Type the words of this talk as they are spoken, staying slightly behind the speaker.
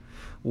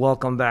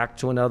Welcome back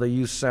to another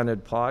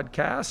Youth-Centered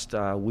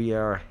podcast. We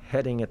are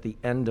heading at the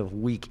end of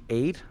week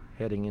 8,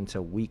 heading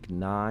into week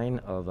 9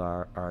 of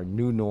our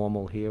new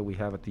normal here we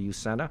have at the Youth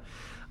Center.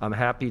 I'm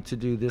happy to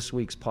do this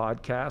week's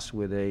podcast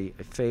with a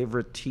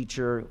favorite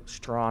teacher,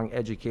 strong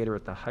educator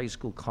at the high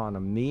school, Connor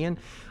Meehan,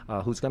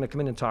 who's going to come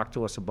in and talk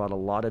to us about a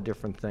lot of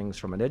different things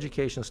from an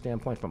education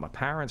standpoint, from a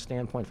parent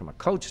standpoint, from a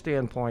coach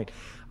standpoint,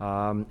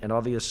 and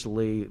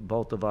obviously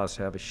both of us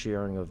have a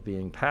sharing of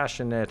being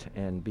passionate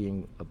and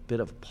being a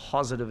bit of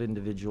positive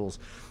individuals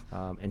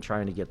and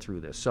trying to get through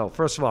this. So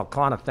first of all,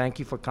 Connor, thank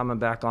you for coming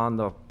back on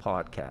the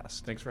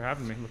podcast. Thanks for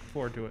having me. Looking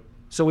forward to it.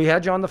 So we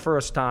had you on the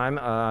first time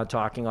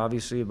talking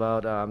obviously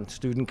about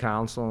student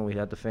council, and we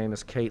had the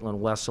famous Caitlin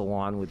Wessel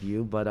on with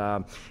you.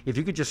 But if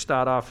you could just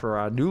start off for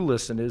our new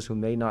listeners who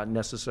may not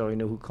necessarily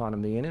know who Connor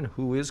Meehan is,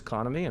 who is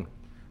Connor Meehan?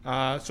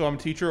 So I'm a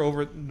teacher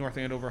over at North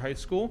Andover High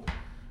School.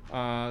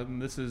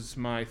 This is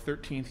my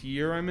 13th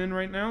year I'm in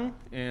right now,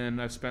 and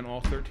I've spent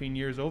all 13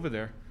 years over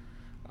there.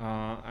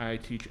 I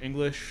teach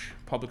English,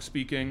 public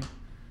speaking,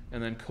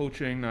 and then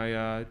coaching.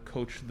 I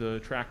coach the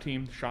track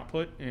team, shot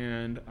put,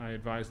 and I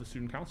advise the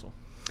student council.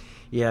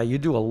 Yeah, you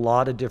do a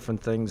lot of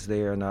different things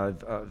there, and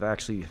I've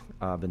actually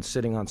been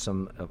sitting on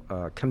some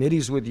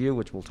committees with you,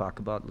 which we'll talk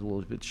about a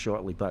little bit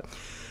shortly. But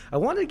I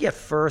wanted to get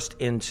first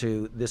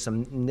into this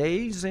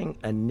amazing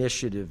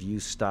initiative you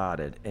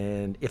started,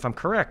 and if I'm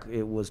correct,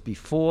 it was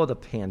before the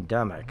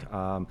pandemic.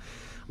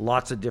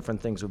 Lots of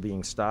different things were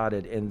being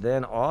started, and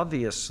then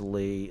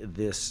obviously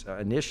this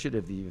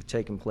initiative that you've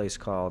taken place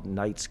called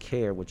Knights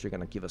Care, which you're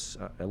going to give us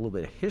a little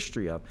bit of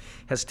history of,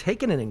 has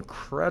taken an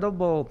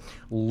incredible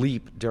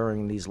leap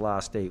during these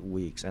last 8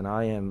 weeks, and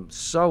I am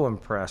so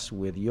impressed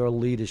with your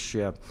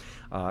leadership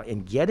in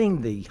getting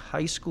the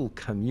high school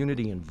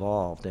community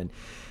involved. And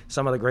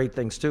some of the great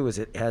things too is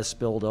it has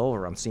spilled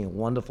over. I'm seeing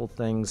wonderful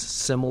things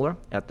similar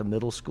at the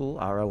middle school,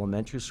 our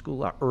elementary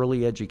school, our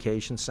early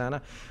education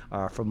center,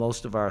 for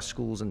most of our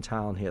schools in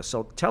town here.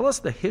 So tell us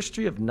the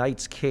history of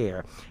Knights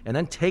Care, and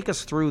then take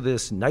us through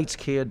this Knights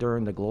Care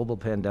during the global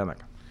pandemic.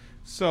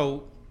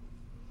 So,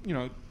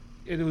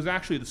 it was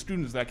actually the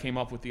students that came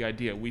up with the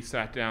idea. We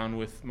sat down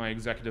with my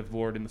executive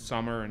board in the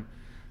summer, and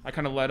I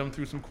kind of led them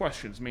through some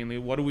questions, mainly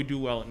what do we do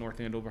well at North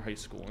Andover High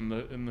School?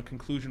 And the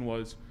conclusion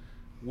was,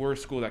 we're a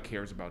school that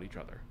cares about each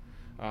other.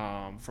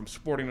 From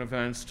sporting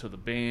events to the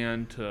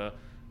band to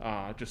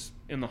just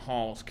in the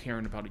halls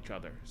caring about each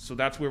other. So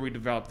that's where we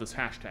developed this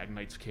hashtag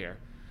Knights Care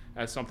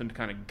as something to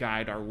kind of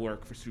guide our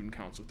work for student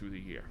council through the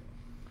year.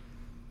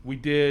 We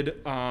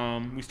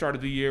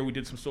started the year, we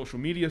did some social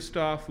media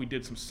stuff, we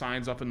did some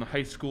signs up in the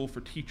high school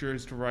for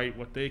teachers to write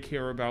what they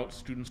care about,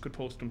 students could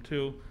post them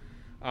too.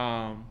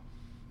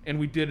 And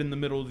we did in the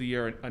middle of the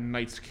year a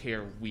Knights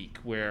Care week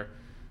where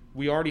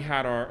we already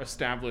had our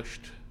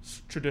established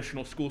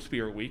traditional school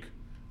spirit week,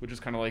 which is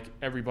kind of like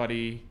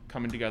everybody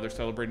coming together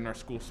celebrating our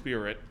school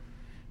spirit.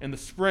 In the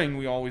spring,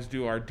 we always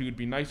do our Dude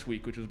Be Nice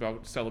week, which is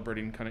about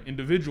celebrating kind of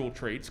individual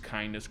traits,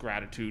 kindness,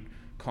 gratitude,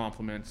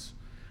 compliments.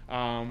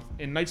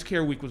 And Knights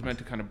Care week was meant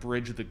to kind of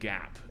bridge the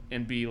gap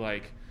and be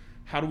like,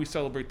 how do we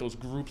celebrate those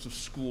groups of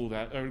school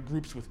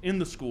groups within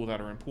the school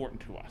that are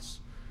important to us?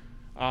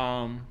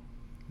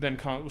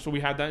 So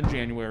we had that in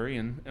January,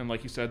 and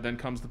like you said, then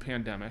comes the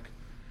pandemic.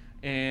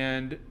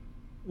 And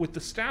with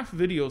the staff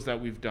videos that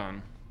we've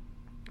done,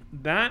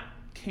 that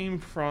came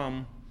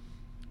from,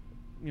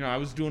 I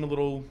was doing a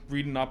little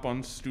reading up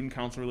on student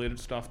council related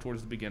stuff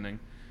towards the beginning,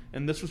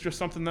 and this was just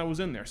something that was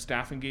in there,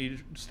 staff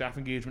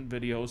engagement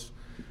videos.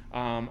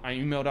 I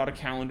emailed out a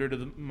calendar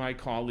to my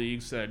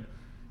colleagues, said,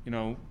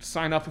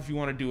 sign up if you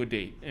want to do a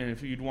date, and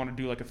if you'd want to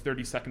do like a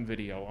 30-second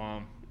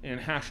video, and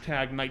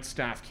hashtag Knight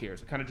Staff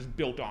Cares. It kind of just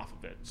built off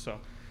of it. So,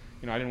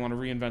 I didn't want to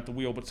reinvent the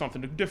wheel, but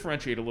something to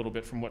differentiate a little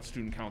bit from what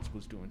student council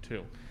was doing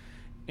too.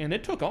 And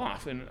it took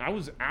off, and I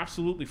was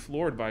absolutely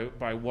floored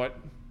by what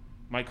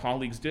my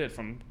colleagues did,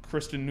 from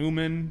Kristen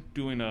Newman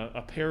doing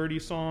a parody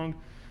song,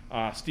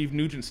 Steve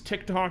Nugent's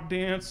TikTok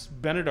dance,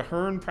 Bennett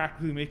Ahern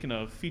practically making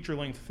a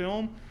feature-length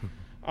film.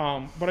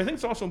 But I think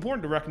it's also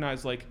important to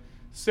recognize, like,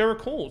 Sarah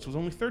Coles was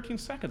only 13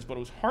 seconds, but it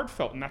was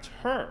heartfelt, and that's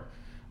her.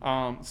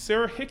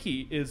 Sarah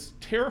Hickey is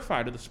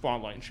terrified of the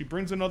spotlight, and she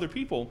brings in other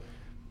people,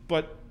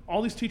 but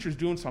all these teachers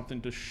doing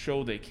something to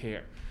show they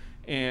care.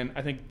 And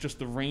I think just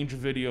the range of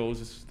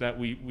videos that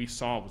we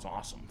saw was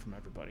awesome from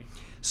everybody.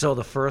 So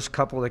the first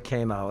couple that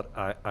came out,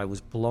 I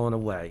was blown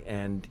away.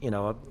 And,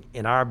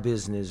 in our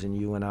business, and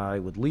you and I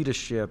with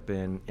leadership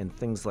and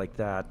things like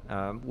that,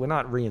 we're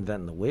not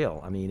reinventing the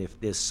wheel. I mean, if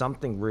there's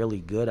something really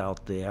good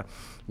out there,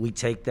 we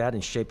take that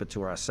and shape it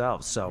to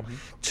ourselves. So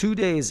 2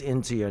 days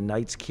into your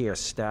Knights Care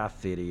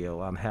staff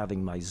video, I'm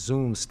having my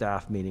Zoom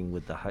staff meeting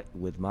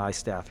with my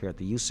staff here at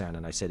the Youth Center,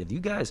 and I said, have you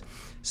guys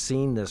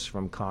seen this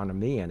from Connor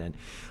Meehan? And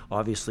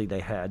obviously they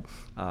had,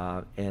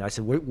 and I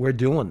said, we're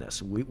doing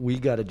this. We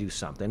got to do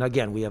something.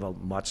 Again, we have a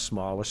much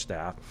smaller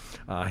staff.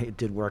 It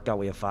did work out.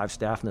 We have 5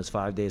 staff, and it's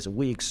 5 days a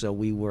week, so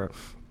we were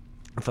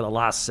for the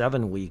last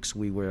 7 weeks,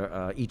 we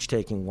were each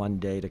taking one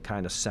day to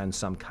kind of send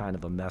some kind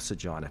of a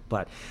message on it.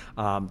 But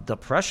the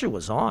pressure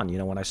was on. You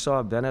know, when I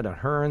saw Bennett and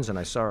Hearns and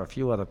I saw a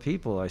few other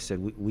people, I said,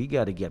 we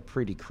got to get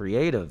pretty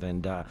creative.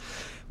 And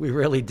we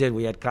really did.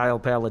 We had Kyle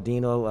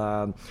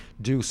Palladino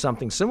do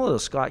something similar to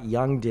Scott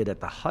Young did at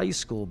the high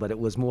school, but it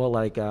was more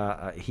like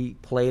he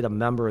played a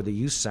member of the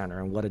youth center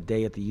and what a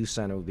day at the youth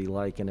center would be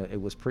like. And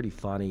it was pretty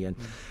funny. And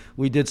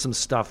we did some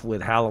stuff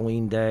with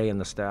Halloween Day, and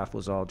the staff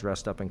was all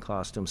dressed up in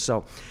costumes.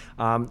 So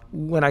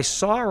when I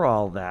saw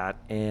all that,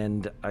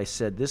 and I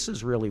said, this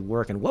is really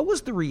working, what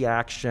was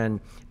the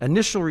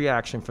initial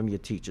reaction from your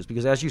teachers?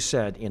 Because as you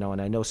said, you know,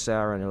 and I know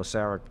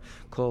Sarah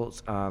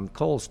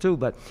Coles too,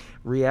 but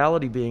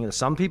reality being that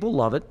some people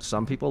love it,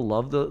 some people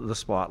love the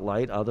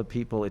spotlight, other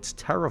people, it's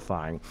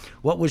terrifying.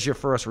 What was your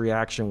first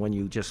reaction when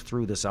you just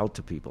threw this out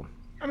to people?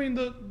 I mean,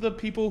 the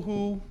people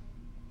who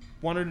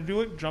wanted to do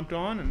it jumped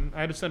on, and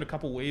I had to send a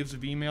couple waves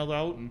of email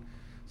out, and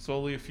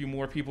slowly a few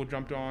more people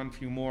jumped on, a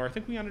few more. I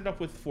think we ended up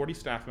with 40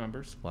 staff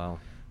members. Wow.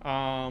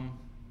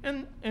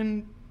 And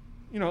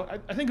you know,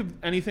 I think if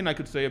anything I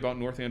could say about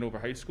North Andover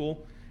High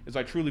School is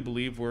I truly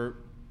believe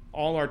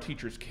all our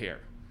teachers care.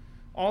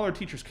 All our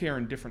teachers care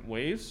in different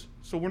ways,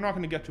 so we're not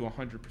going to get to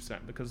 100%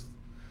 because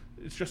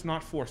it's just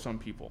not for some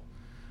people.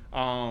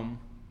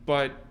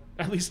 But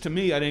at least to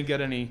me, I didn't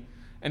get any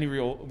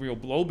real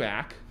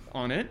blowback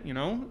on it, you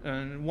know.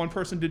 And one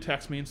person did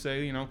text me and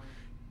say, you know,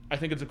 I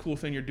think it's a cool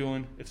thing you're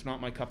doing. It's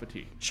not my cup of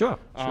tea. Sure.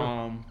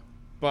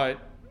 But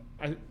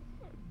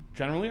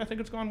generally, I think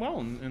it's gone well,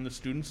 and the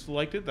students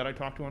liked it that I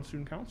talked to on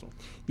student council.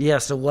 Yeah.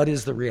 So, what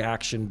is the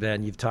reaction,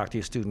 Ben? You've talked to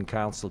your student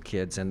council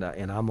kids, and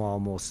I'm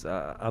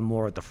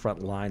more at the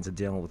front lines of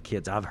dealing with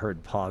kids. I've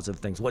heard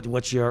positive things. What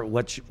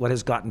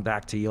has gotten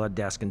back to your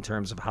desk in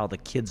terms of how the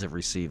kids have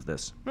received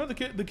this? No, the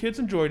kids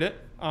enjoyed it.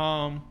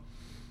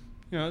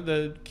 You know,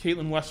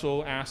 Caitlin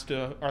Wessel asked,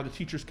 are the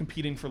teachers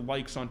competing for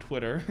likes on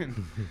Twitter?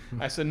 And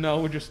I said, no,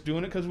 we're just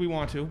doing it because we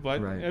want to. But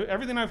right.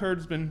 Everything I've heard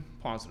has been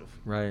positive.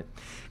 Right.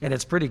 And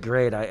it's pretty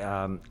great.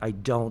 I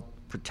don't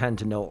pretend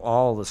to know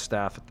all the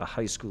staff at the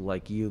high school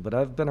like you, but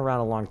I've been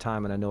around a long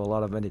time and I know a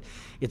lot of them.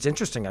 It's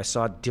interesting. I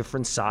saw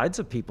different sides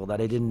of people that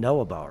I didn't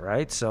know about,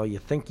 right? So you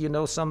think you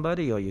know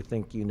somebody or you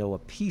think you know a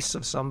piece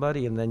of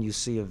somebody, and then you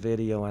see a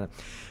video and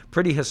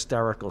pretty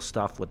hysterical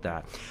stuff with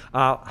that.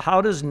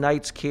 How does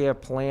Knights Care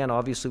plan?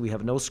 Obviously, we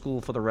have no school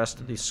for the rest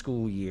of the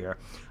school year.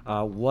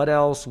 What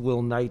else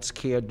will Knights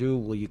Care do?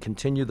 Will you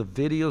continue the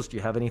videos? Do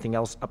you have anything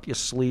else up your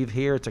sleeve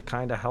here to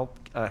kind of help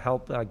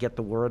get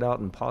the word out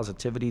and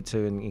positivity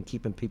and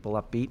keeping people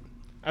upbeat?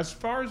 As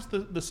far as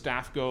the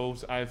staff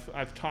goes,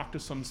 I've talked to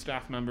some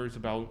staff members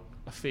about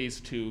a phase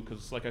 2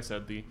 because, like I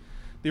said, the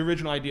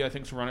original idea I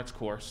think is to run its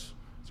course.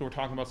 So we're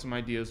talking about some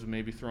ideas of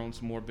maybe throwing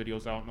some more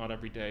videos out, not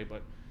every day,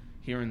 but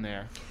here and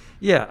there.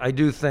 Yeah, I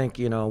do think,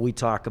 you know, we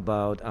talk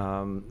about,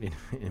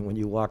 when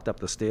you walked up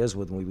the stairs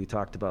with me, we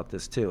talked about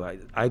this too.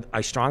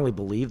 I strongly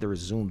believe there is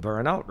Zoom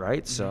burnout,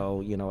 right? Mm-hmm.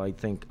 So, you know, I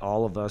think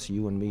all of us,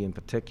 you and me in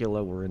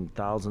particular, we're in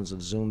thousands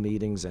of Zoom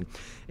meetings,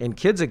 and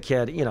kids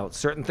you know,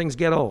 certain things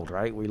get old,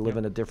 right? We live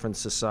in a different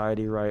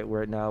society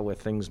right now where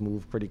things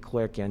move pretty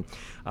quick, and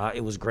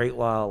it was great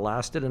while it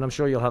lasted, and I'm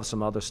sure you'll have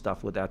some other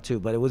stuff with that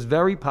too. But it was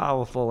very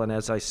powerful, and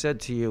as I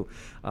said to you,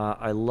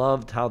 I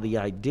loved how the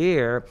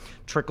idea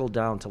trickled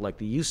down to like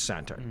the youth center.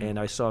 Mm-hmm. And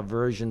I saw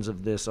versions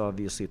of this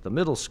obviously at the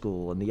middle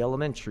school and the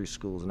elementary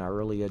schools and our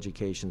early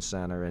education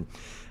center,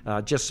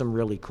 and just some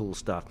really cool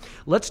stuff.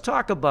 Let's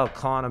talk about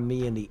Connor,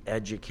 me, and the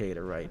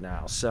educator right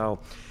now. So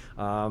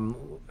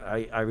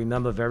I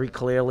remember very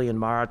clearly in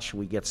March,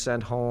 we get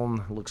sent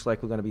home. Looks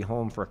like we're going to be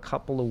home for a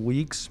couple of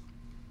weeks.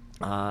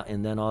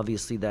 And then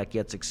obviously that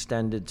gets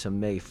extended to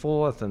May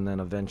 4th, and then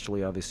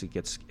eventually obviously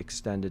gets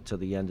extended to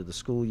the end of the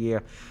school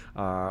year.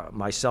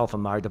 Myself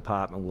and my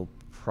department will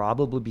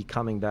probably be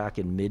coming back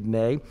in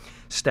mid-May.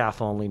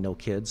 Staff only, no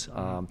kids.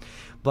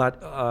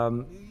 But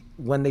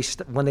when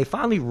they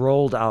finally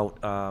rolled out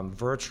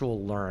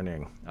virtual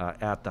learning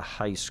at the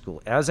high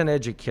school, as an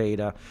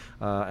educator,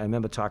 I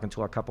remember talking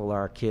to a couple of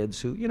our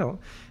kids who, you know,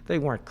 they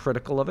weren't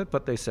critical of it,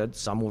 but they said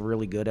some were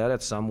really good at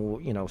it, some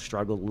will, you know,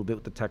 struggled a little bit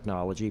with the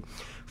technology.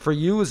 For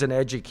you as an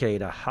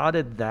educator, how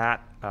did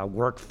that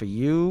work for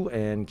you?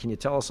 And can you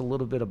tell us a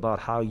little bit about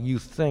how you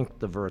think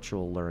the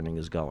virtual learning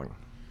is going?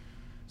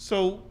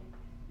 So,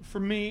 for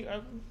me,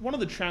 one of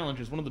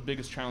the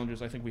biggest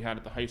challenges I think we had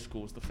at the high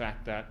school is the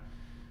fact that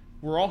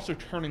we're also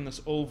turning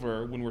this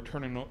over when we're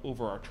turning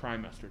over our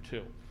trimester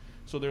too.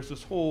 So there's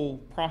this whole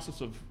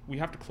process of we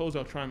have to close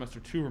out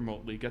trimester 2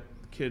 remotely, get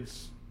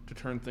kids to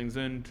turn things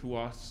in to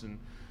us, and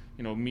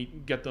you know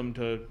get them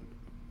to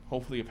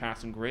hopefully a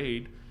passing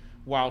grade,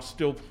 while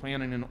still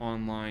planning an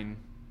online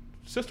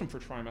system for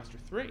trimester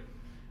 3.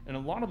 And a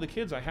lot of the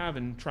kids I have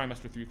in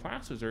trimester 3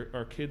 classes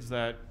are kids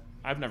that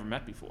I've never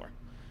met before.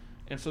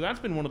 And so that's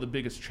been one of the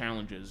biggest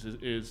challenges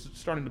is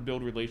starting to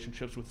build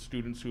relationships with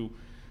students who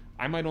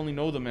I might only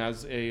know them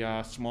as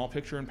a small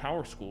picture in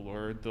Power School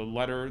or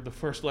the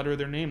first letter of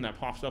their name that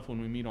pops up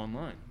when we meet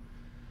online.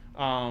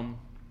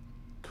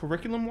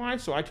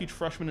 Curriculum-wise, so I teach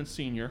freshman and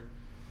senior.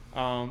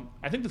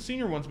 I think the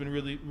senior one's been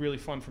really, really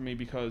fun for me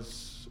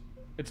because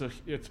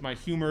it's my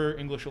humor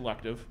English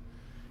elective,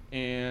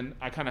 and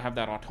I kind of have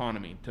that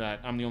autonomy that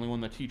I'm the only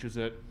one that teaches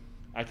it.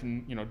 I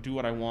can, do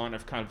what I want.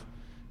 I've kind of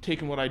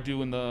taken what I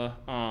do in the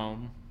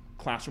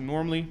classroom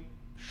normally,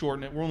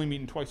 shorten it. We're only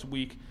meeting twice a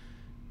week.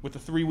 With the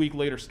 3-week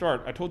later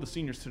start, I told the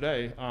seniors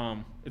today,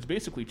 it's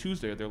basically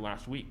Tuesday of their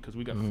last week because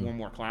we got 4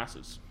 more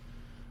classes.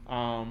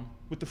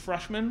 With the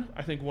freshmen,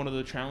 I think one of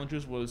the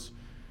challenges was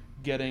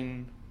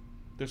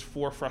there's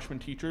 4 freshman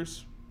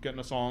teachers, getting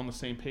us all on the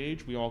same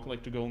page. We all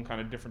like to go in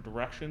kind of different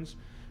directions.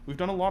 We've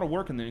done a lot of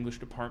work in the English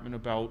department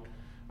about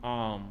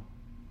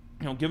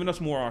giving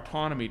us more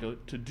autonomy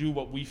to do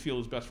what we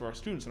feel is best for our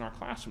students in our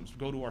classrooms,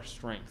 go to our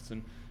strengths.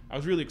 And I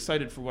was really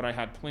excited for what I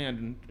had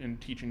planned in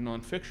teaching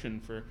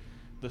nonfiction for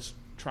this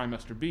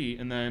trimester B,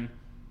 and then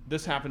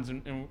this happens,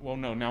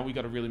 now we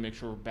got to really make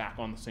sure we're back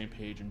on the same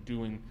page and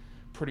doing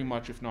pretty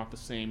much, if not the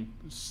same,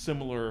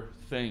 similar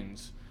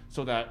things,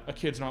 so that a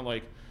kid's not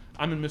like,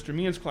 I'm in Mr.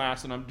 Meehan's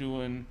class and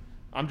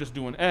I'm just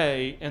doing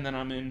A, and then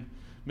I'm in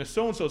Miss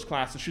So-and-so's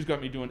class and she's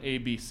got me doing A,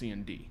 B, C,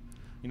 and D.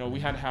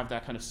 We had to have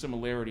that kind of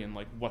similarity in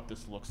like what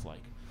this looks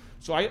like.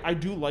 So I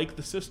do like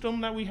the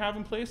system that we have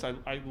in place.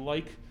 I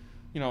like,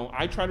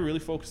 I try to really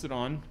focus it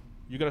on,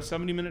 you got a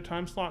 70-minute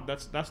time slot,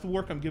 that's the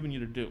work I'm giving you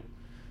to do.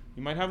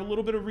 You might have a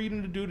little bit of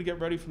reading to do to get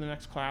ready for the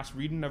next class.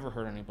 Reading never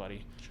hurt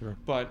anybody. Sure.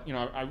 But,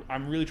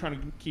 I'm really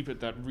trying to keep it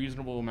that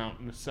reasonable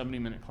amount in a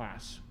 70-minute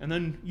class. And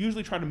then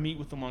usually try to meet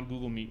with them on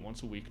Google Meet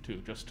once a week,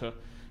 too, just to,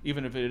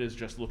 even if it is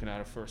just looking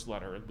at a first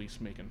letter, at least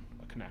making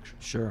a connection.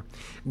 Sure.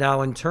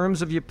 Now, in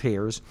terms of your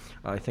peers,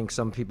 I think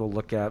some people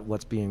look at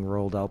what's being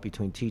rolled out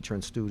between teacher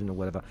and student or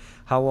whatever.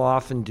 How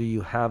often do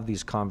you have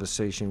these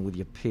conversations with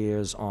your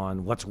peers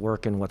on what's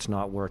working, what's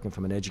not working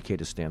from an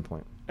educator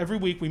standpoint? Every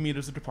week we meet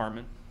as a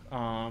department.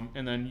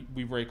 And then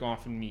we break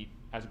off and meet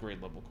as grade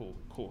level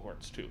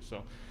cohorts too.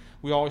 So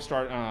we always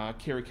start,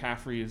 Carrie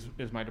Caffrey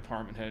is my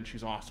department head.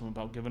 She's awesome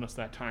about giving us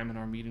that time in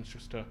our meetings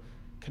just to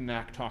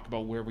connect, talk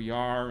about where we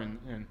are,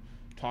 and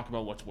talk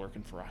about what's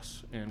working for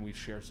us. And we've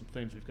shared some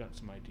things, we've got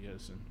some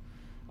ideas.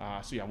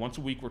 And once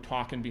a week we're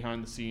talking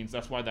behind the scenes.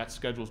 That's why that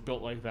schedule is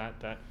built like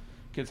that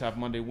kids have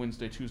Monday,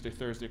 Wednesday, Tuesday,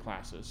 Thursday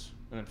classes,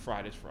 and then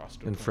Fridays for us.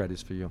 And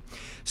Fridays for you.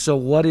 So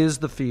what is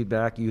the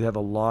feedback? You have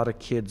a lot of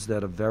kids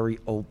that are very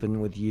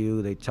open with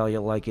you. They tell you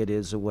like it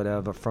is or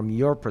whatever. From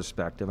your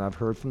perspective, I've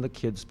heard from the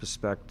kids'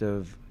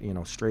 perspective,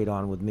 straight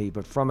on with me,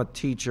 but from a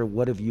teacher,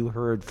 what have you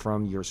heard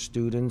from your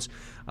students?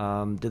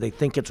 Do they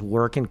think it's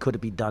working? Could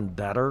it be done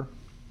better?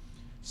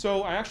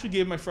 So I actually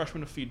gave my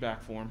freshmen a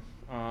feedback form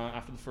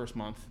after the first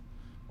month.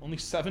 Only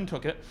 7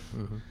 took it.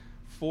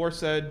 4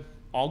 said,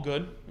 all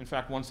good. In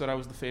fact, 1 said I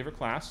was the favorite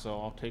class, so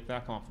I'll take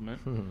that compliment.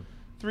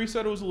 3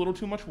 said it was a little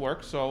too much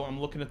work, so I'm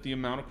looking at the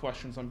amount of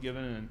questions I'm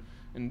given,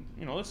 and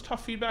it's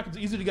tough feedback. It's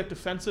easy to get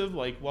defensive,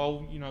 like,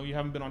 well, you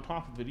haven't been on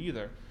top of it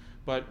either.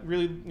 But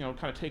really,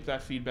 kind of take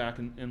that feedback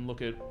and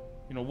look at,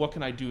 what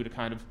can I do to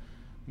kind of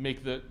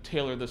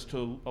tailor this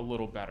to a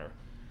little better.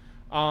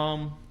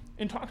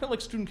 In talking to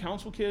like student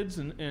council kids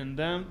and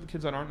the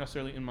kids that aren't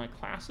necessarily in my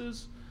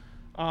classes,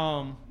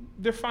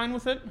 they're fine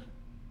with it.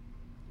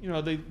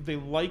 They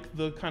like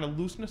the kind of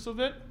looseness of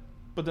it,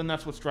 but then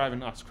that's what's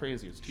driving us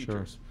crazy as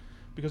teachers. Sure.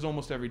 Because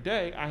almost every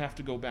day I have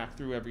to go back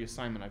through every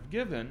assignment I've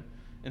given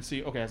and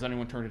see, okay, has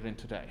anyone turned it in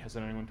today? Has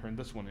anyone turned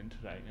this one in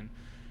today?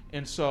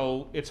 And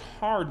so it's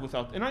hard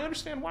without, and I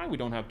understand why we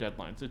don't have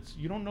deadlines.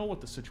 You don't know what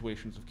the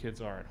situations of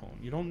kids are at home.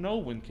 You don't know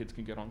when kids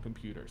can get on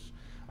computers.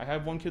 I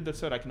have one kid that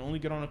said, I can only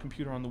get on a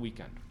computer on the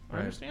weekend. I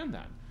understand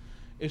that.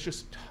 It's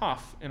just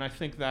tough, and I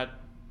think that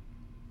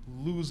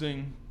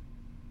losing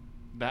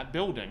that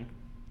building,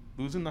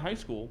 losing the high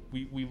school,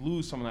 we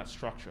lose some of that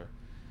structure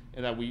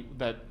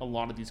that a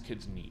lot of these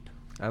kids need.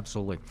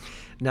 Absolutely.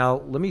 Now,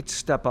 let me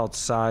step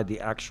outside the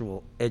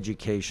actual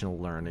educational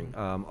learning.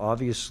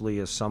 Obviously,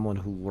 as someone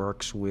who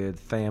works with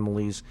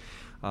families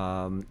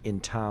in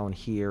town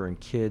here and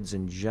kids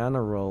in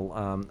general,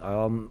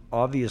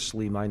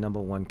 obviously my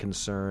number one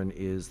concern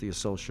is the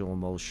social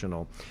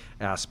emotional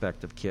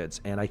aspect of kids.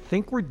 And I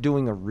think we're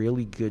doing a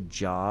really good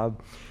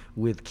job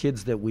with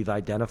kids that we've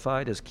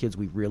identified as kids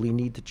we really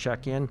need to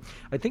check in.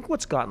 I think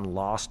what's gotten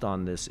lost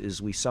on this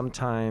is we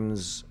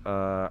sometimes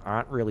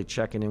aren't really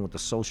checking in with the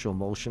social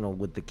emotional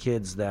with the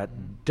kids that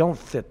don't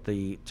fit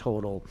the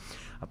total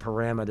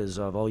parameters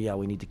of, oh yeah,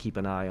 we need to keep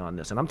an eye on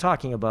this. And I'm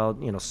talking about,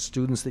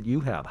 students that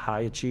you have,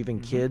 high achieving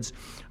kids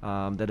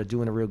that are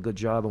doing a real good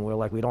job, and we're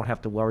like, we don't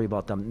have to worry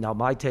about them. Now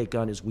my take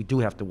on is we do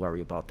have to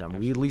worry about them.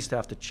 We at least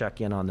have to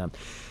check in on them.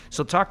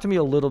 So talk to me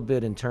a little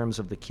bit in terms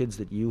of the kids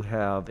that you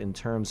have, in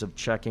terms of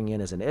checking in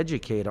as an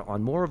educator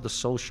on more of the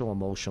social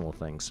emotional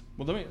things.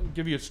 Well, let me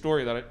give you a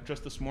story that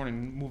just this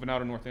morning, moving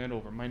out of North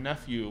Andover, my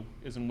nephew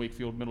is in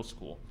Wakefield Middle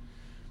School.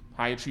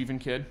 High achieving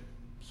kid,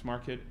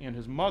 smart kid, and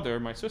his mother,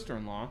 my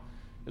sister-in-law,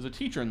 is a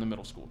teacher in the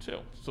middle school too.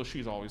 So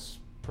she's always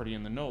pretty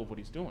in the know of what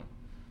he's doing.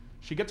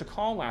 She gets a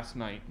call last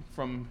night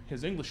from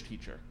his English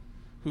teacher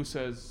who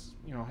says,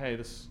 hey,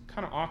 this is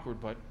kind of awkward,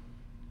 but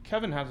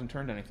Kevin hasn't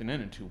turned anything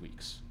in 2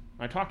 weeks.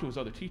 And I talked to his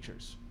other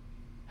teachers.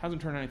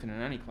 hasn't turned anything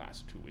in any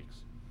class in 2 weeks.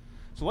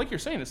 So like you're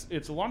saying,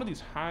 it's a lot of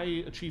these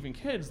high achieving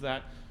kids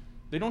that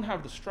they don't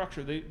have the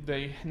structure.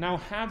 They now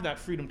have that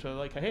freedom to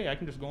like, hey, I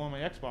can just go on my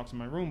Xbox in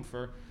my room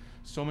for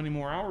so many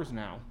more hours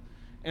now.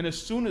 And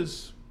as soon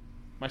as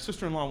my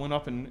sister-in-law went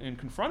up and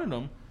confronted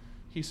him,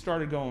 he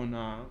started going,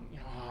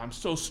 I'm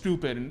so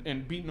stupid,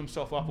 and beating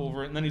himself up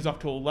over it. And then he's up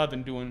to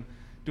 11 doing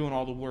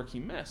all the work he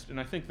missed. And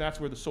I think that's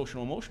where the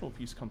social emotional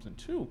piece comes in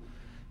too,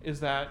 is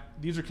that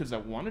these are kids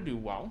that want to do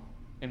well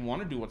and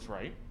want to do what's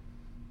right.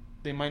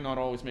 They might not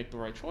always make the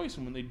right choice,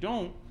 and when they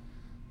don't,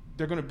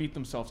 they're going to beat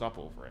themselves up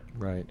over it.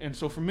 Right. And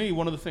so for me,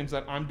 one of the things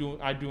that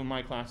I do in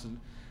my classes,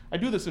 I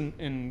do this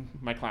in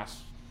my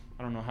class.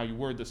 I don't know how you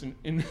word this.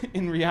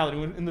 In reality,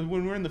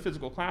 when we're in the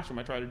physical classroom,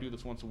 I try to do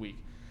this once a week.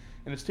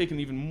 And it's taken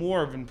even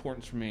more of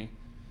importance for me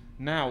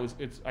now.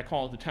 I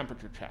call it the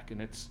temperature check,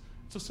 and it's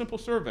a simple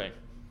survey.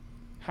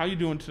 How you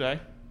doing today?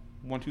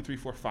 1, 2, 3,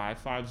 4,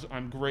 5. 5's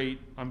I'm great,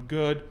 I'm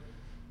good,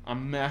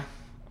 I'm meh,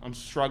 I'm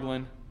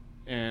struggling,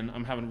 and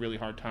I'm having a really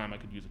hard time. I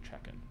could use a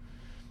check-in.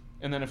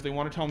 And then if they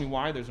want to tell me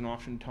why, there's an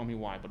option to tell me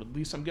why. But at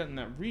least I'm getting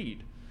that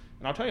read.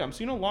 And I'll tell you, I'm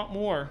seeing a lot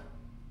more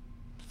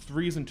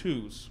 3s and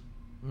 2s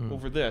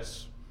over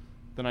this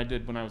than I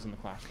did when I was in the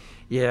classroom.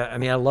 Yeah, I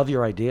mean, I love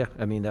your idea.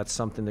 I mean, that's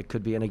something that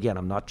could be, and again,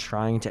 I'm not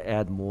trying to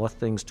add more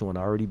things to an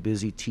already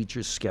busy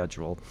teacher's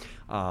schedule,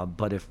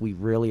 but if we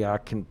really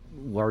are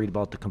worried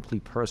about the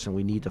complete person,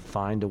 we need to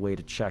find a way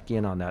to check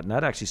in on that, and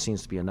that actually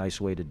seems to be a nice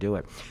way to do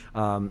it.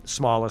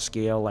 Smaller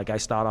scale, like I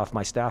start off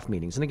my staff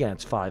meetings, and again,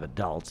 it's 5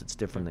 adults, it's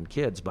different than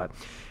kids, but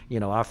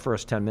our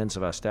first 10 minutes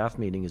of our staff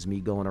meeting is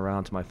me going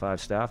around to my 5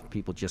 staff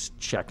people just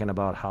checking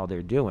about how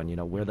they're doing.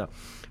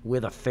 We're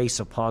the face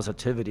of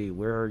positivity.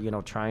 We're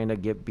trying to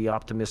be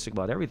optimistic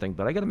about everything,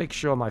 but I got to make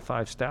sure my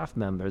 5 staff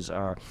members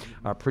are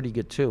pretty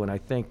good too. And I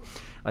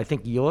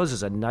think yours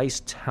is a nice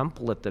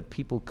template that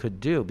people could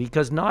do,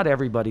 because not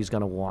everybody's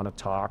going to want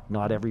to talk.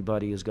 Not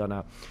everybody is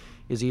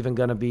even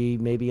going to be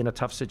maybe in a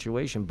tough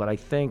situation. But I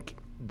think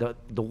the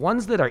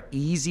ones that are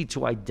easy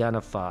to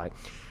identify,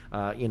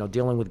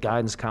 dealing with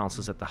guidance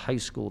counselors at the high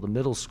school, the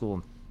middle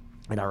school,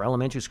 in our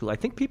elementary school, I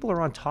think people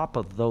are on top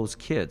of those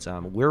kids.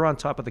 We're on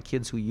top of the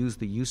kids who use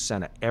the youth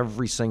center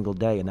every single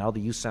day, and now the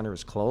youth center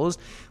is closed.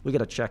 We got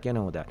to check in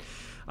on that.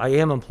 I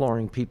am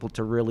imploring people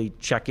to really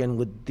check in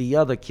with the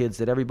other kids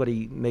that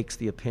everybody makes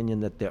the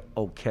opinion that they're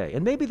okay.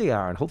 And maybe they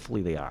are, and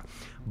hopefully they are.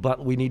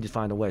 But we need to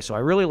find a way. So I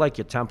really like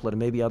your template, and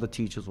maybe other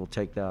teachers will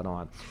take that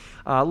on.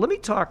 Let me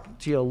talk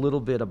to you a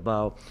little bit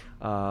about,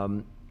 how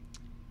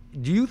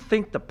do you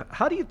think the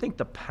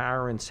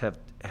parents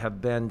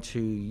have been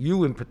to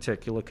you in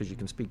particular, because you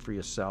can speak for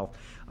yourself?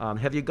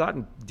 Have you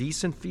gotten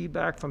decent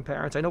feedback from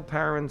parents? I know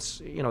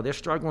parents, they're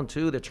struggling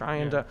too. They're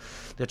trying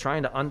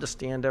to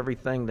understand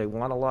everything. They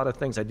want a lot of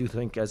things. I do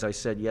think, as I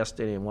said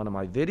yesterday in one of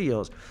my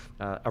videos,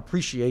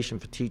 appreciation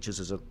for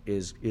teachers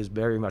is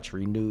very much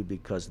renewed,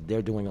 because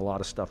they're doing a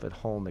lot of stuff at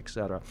home, et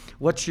cetera.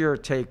 What's your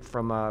take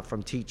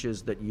from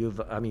teachers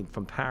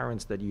from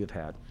parents that you've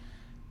had?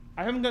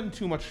 I haven't gotten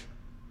too much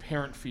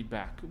parent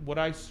feedback. What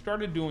I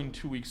started doing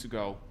 2 weeks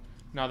ago,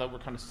 now that we're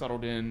kind of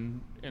settled in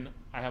and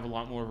I have a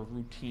lot more of a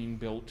routine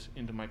built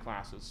into my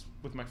classes,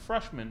 with my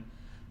freshmen,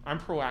 I'm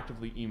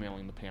proactively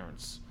emailing the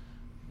parents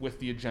with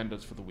the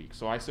agendas for the week.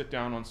 So I sit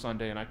down on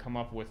Sunday and I come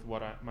up with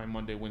what my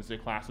Monday, Wednesday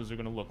classes are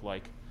going to look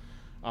like.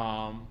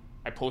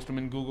 I post them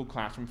in Google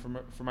Classroom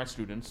for my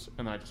students,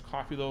 and then I just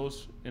copy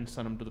those and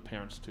send them to the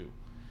parents too.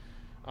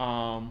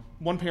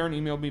 One parent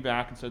emailed me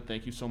back and said,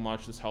 "Thank you so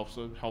much. This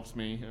helps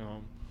me."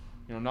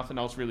 Nothing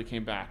else really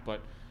came back,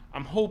 but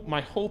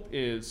my hope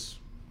is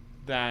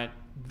that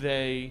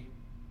they,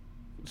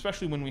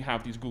 especially when we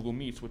have these Google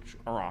Meets, which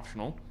are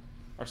optional,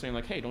 are saying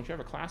like, "Hey, don't you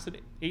have a class at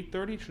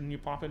 8:30? Shouldn't you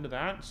pop into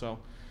that?" So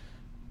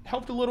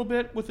helped a little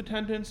bit with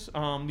attendance.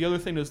 The other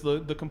thing is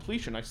the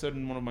completion. I said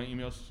in one of my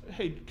emails,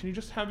 "Hey, can you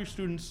just have your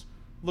students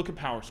look at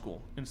PowerSchool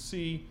and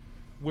see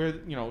where,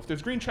 if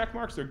there's green check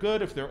marks, they're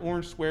good. If they're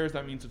orange squares,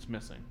 that means it's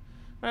missing."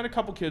 I had a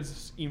couple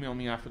kids email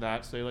me after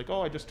that, say like,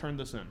 "Oh, I just turned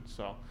this in."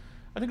 So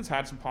I think it's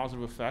had some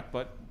positive effect,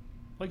 but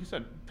like you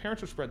said,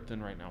 parents are spread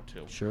thin right now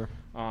too. Sure.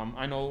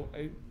 I know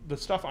the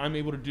stuff I'm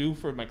able to do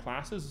for my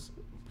classes,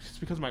 it's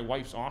because my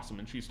wife's awesome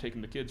and she's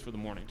taking the kids for the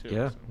morning too.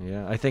 Yeah, so.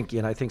 yeah. I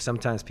think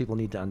sometimes people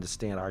need to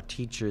understand our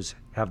teachers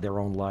have their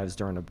own lives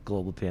during a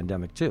global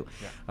pandemic too.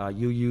 Yeah.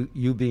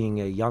 You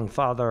being a young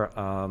father,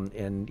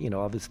 and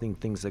obviously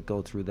things that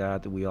go through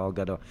that we all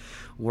got to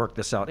work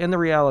this out. And the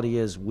reality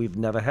is we've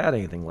never had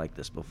anything like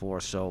this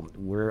before, so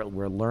we're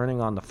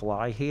learning on the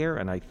fly here.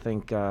 And I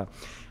think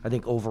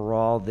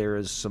overall there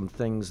is some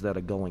things that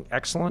are going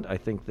excellent. I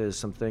think there's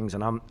some things,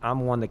 and I'm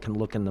one that can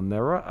look in the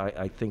mirror.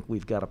 I think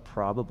we've got to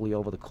probably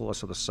over the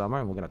course of the summer,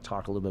 and we're going to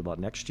talk a little bit about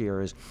next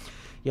year, is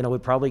we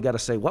probably got to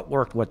say what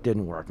worked, what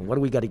didn't work, and what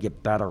do we got to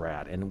get better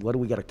at, and what do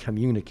we got to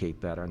communicate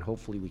better, and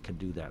hopefully we can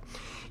do that.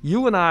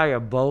 You and I are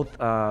both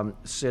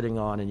sitting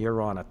on, and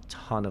you're on a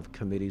ton of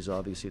committees,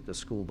 obviously, at the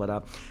school,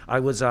 but I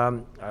was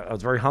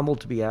very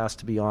humbled to be asked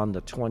to be on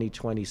the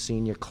 2020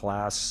 senior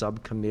class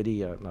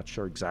subcommittee. I'm not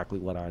sure exactly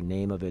what our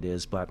name of it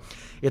is, but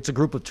it's a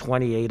group of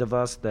 28 of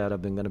us that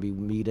have been going to be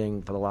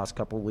meeting for the last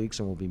couple of weeks,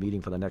 and we'll be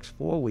meeting for the next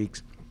 4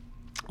 weeks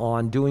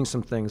on doing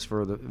some things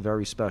for the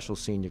very special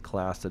senior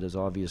class that has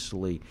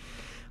obviously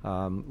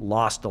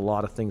lost a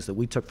lot of things that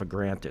we took for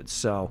granted.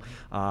 So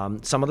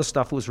some of the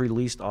stuff was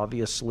released,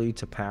 obviously,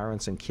 to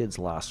parents and kids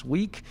last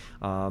week.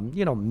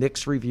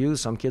 Mixed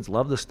reviews. Some kids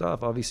love the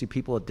stuff. Obviously,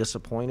 people are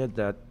disappointed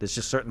that there's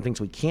just certain things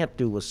we can't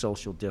do with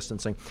social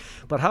distancing.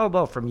 But how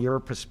about from your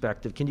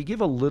perspective, can you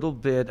give a little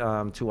bit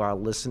to our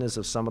listeners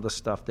of some of the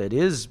stuff that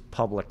is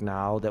public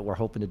now that we're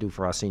hoping to do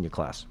for our senior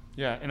class?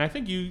 Yeah, and I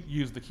think you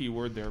used the key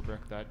word there,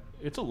 Rick, that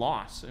it's a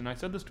loss. And I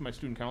said this to my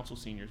student council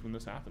seniors when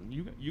this happened.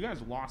 You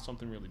guys lost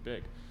something really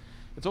big.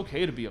 It's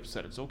okay to be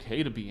upset. It's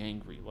okay to be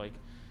angry.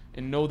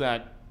 And know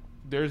that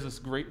there's this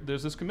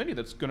committee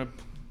that's going to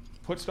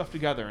put stuff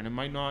together, and it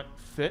might not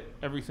fit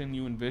everything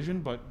you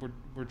envision, but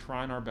we're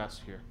trying our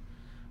best here.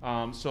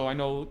 So I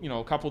know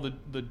a couple of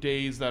the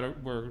days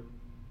that we're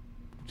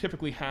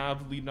typically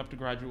have leading up to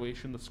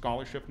graduation, the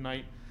scholarship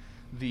night,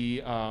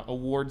 the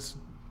awards.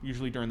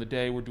 Usually during the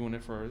day, we're doing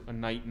it for a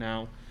night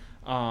now.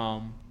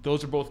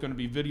 Those are both going to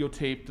be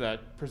videotaped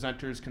that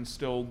presenters can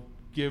still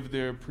give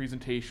their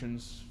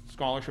presentations.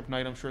 Scholarship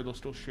night, I'm sure they'll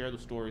still share the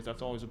stories.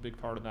 That's always a big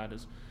part of that,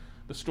 is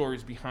the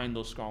stories behind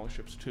those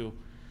scholarships too.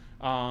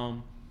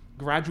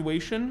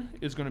 Graduation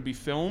is going to be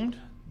filmed.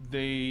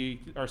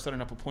 They are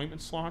setting up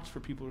appointment slots for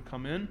people to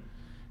come in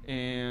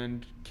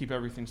and keep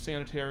everything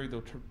sanitary.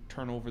 They'll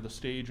turn over the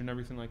stage and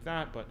everything like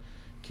that, but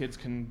kids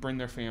can bring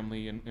their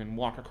family and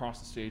walk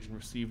across the stage and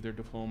receive their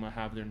diploma,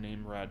 have their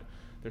name read.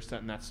 They're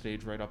setting that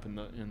stage right up in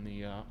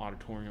the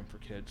auditorium for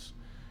kids.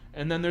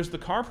 And then there's the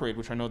car parade,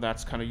 which I know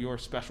that's kind of your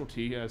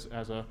specialty as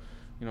a,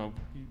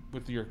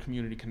 with your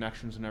community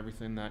connections and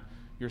everything, that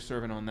you're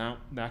serving on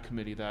that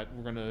committee, that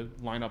we're going to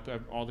line up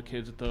all the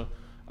kids at the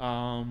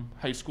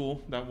high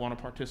school that want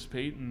to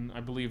participate. And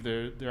I believe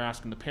they're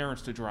asking the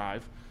parents to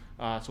drive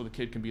so the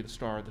kid can be the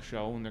star of the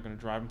show, and they're going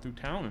to drive them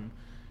through town and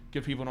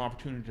give people an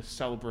opportunity to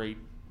celebrate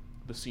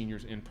the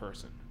seniors in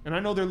person. And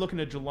I know they're looking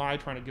at July,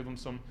 trying to give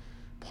them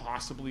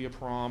possibly a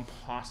prom,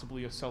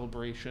 possibly a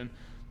celebration.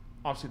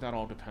 Obviously, that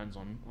all depends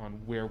on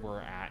where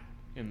we're at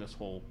in this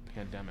whole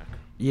pandemic.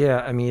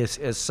 Yeah, I mean,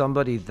 as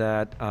somebody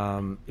that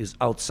is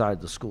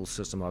outside the school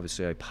system,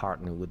 obviously I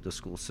partner with the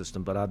school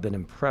system, but I've been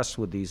impressed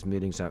with these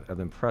meetings. I've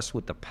been impressed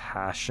with the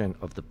passion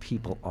of the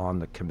people on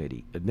the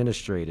committee,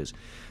 administrators,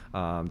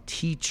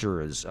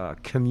 teachers,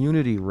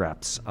 community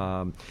reps.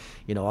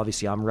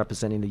 Obviously I'm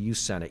representing the youth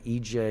center.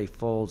 EJ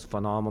Folds,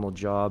 phenomenal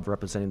job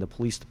representing the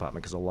police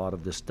department, because a lot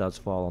of this does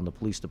fall on the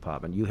police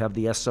department. You have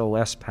the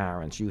SOS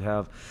parents. You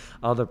have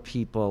other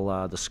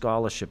people, the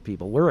scholarship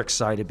people. We're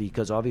excited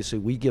because obviously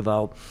we give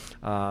out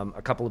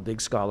a couple of big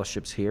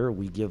scholarships here.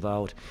 We give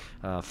out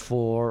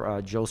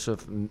 4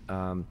 Joseph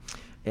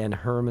and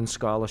Herman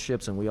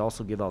scholarships, and we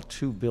also give out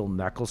 2 Bill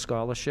Meckel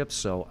scholarships.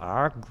 So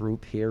our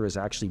group here is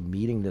actually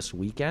meeting this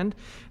weekend.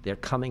 They're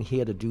coming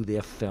here to do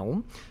their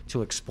film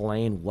to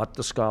explain what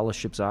the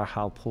scholarships are,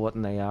 how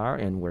important they are,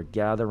 and we're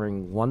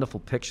gathering wonderful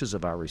pictures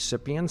of our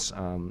recipients,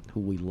 who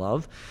we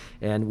love,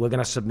 and we're going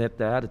to submit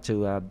that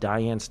to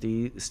Diane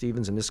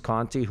Stevens and Miss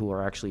Conti, who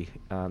are actually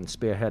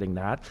spearheading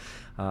that.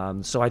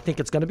 So I think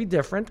it's going to be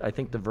different. I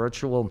think the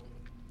virtual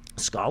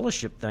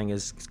scholarship thing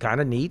is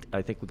kind of neat.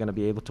 I think we're going to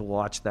be able to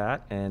watch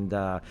that, and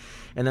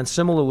then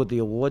similar with the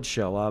award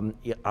show.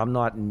 I'm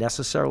not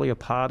necessarily a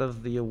part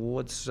of the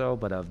awards show,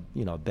 but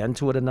I've been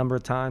to it a number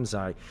of times.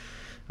 I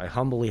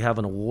humbly have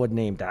an award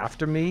named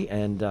after me,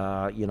 and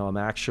I'm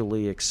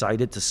actually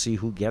excited to see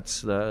who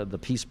gets the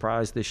Peace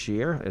Prize this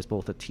year as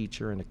both a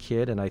teacher and a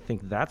kid, and I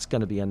think that's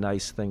going to be a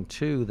nice thing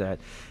too,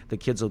 that the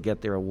kids will get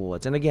their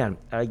awards. And again,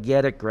 I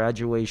get it,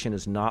 graduation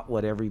is not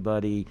what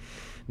everybody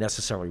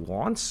necessarily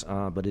wants,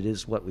 but it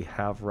is what we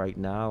have right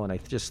now, and I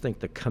just think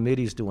the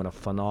committee's doing a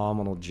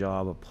phenomenal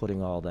job of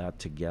putting all that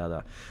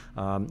together.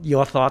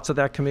 Your thoughts of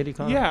that committee,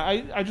 Connor? Yeah,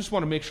 I just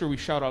want to make sure we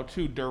shout out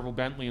to Derville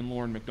Bentley and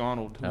Lauren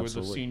McDonald, who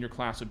Absolutely. are the senior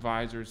class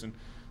advisors, and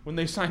when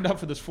they signed up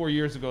for this 4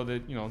 years ago, they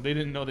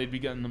didn't know they'd be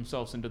getting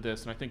themselves into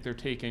this, and I think they're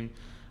taking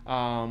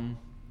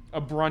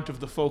a brunt of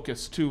the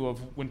focus too of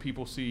when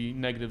people see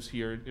negatives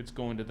here, it's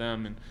going to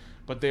them,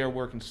 but they are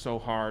working so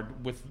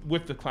hard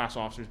with the class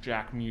officers,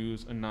 Jack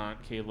Muse,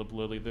 Anant, Caleb,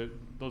 Lily.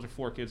 Those are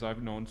 4 kids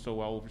I've known so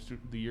well over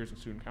the years in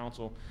student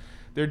council.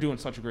 They're doing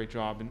such a great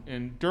job,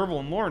 and Derville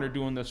and Lauren are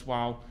doing this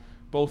while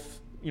both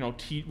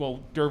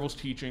Derville's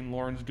teaching,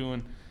 Lauren's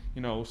doing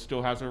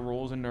still has her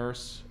role as a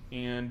nurse,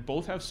 and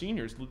both have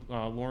seniors.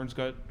 Lauren's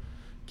got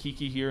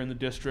Kiki here in the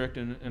district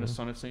and a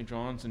son at St.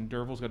 John's, and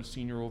Derville's got a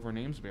senior over in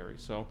Amesbury.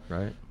 So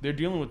Right. They're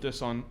dealing with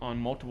this on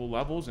multiple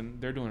levels, and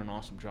they're doing an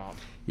awesome job.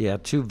 Yeah,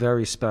 2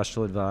 very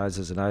special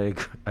advisors, and I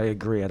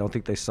agree. I don't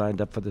think they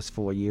signed up for this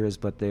 4 years,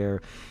 but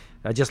they're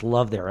I just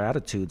love their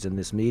attitudes in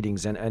these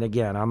meetings. And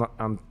again,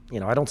 I'm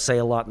I don't say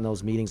a lot in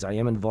those meetings. I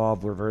am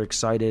involved. We're very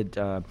excited.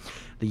 The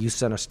youth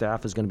center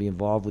staff is going to be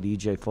involved with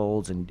EJ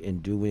Folds in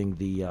doing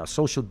the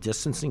social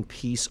distancing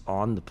piece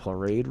on the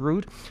parade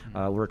route.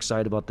 We're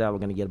excited about that. We're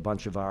going to get a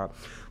bunch of our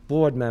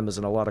board members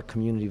and a lot of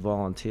community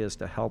volunteers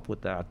to help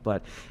with that.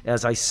 But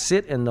as I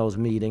sit in those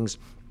meetings,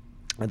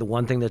 and the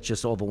one thing that's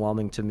just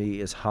overwhelming to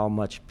me is how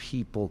much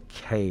people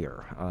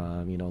care.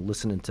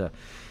 Listening to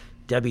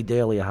Debbie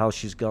Daly, how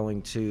she's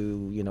going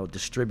to,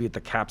 distribute the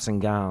caps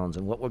and gowns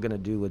and what we're going to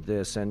do with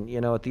this. And,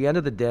 at the end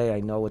of the day, I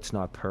know it's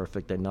not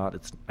perfect. I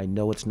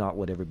know it's not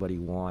what everybody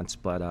wants,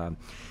 but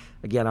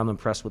again, I'm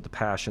impressed with the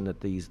passion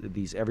that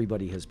these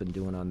everybody has been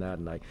doing on that,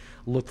 and I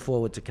look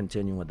forward to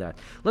continuing with that.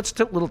 Let's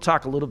talk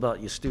a little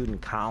about your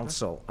student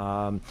council.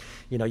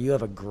 You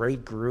have a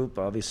great group.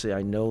 Obviously,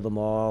 I know them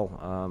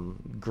all.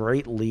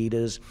 Great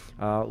leaders.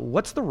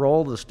 What's the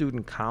role of the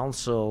student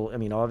council? I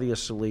mean,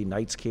 obviously,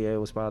 Knights Care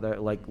was part of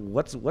that. Like,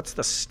 what's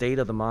the state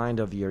of the mind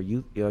of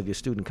your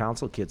student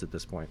council kids at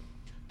this point?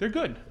 They're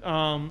good.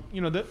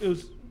 It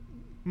was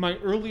my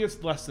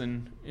earliest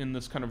lesson in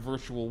this kind of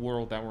virtual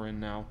world that we're in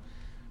now.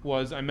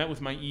 Was I met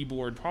with my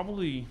e-board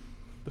probably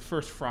the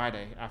first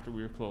Friday after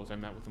we were closed. I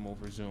met with them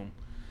over Zoom,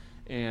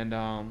 and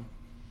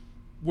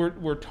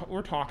we're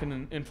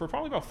talking, and for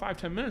probably about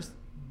 5-10 minutes,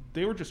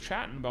 they were just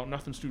chatting about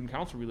nothing student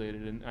council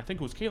related. And I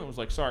think it was Caitlin was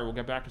like, "Sorry, we'll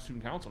get back to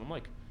student council." And I'm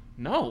like,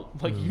 "No,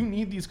 you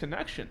need these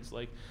connections."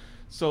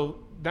 So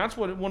that's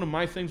one of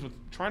my things with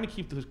trying to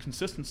keep the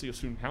consistency of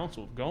student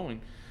council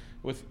going,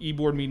 with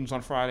e-board meetings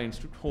on Friday and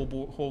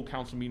whole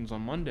council meetings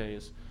on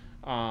Mondays.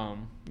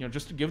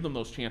 Just to give them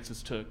those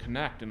chances to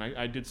connect. And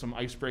I did some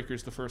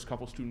icebreakers the first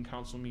couple student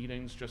council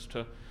meetings just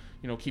to,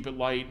 keep it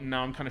light. And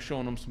now I'm kind of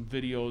showing them some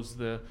videos,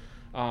 the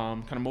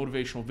kind of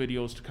motivational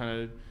videos to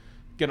kind of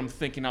get them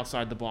thinking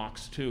outside the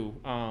box too.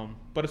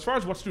 But as far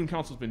as what student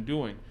council's been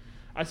doing,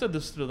 I said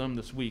this to them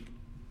this week.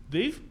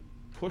 They've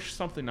pushed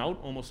something out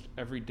almost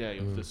every day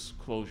of this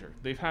closure.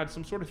 They've had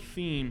some sort of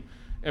theme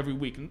every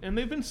week. And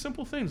they've been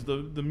simple things.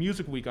 The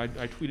music week I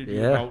tweeted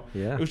you about.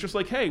 Yeah. It was just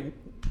like, hey,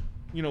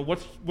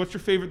 what's your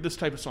favorite this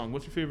type of song?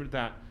 What's your favorite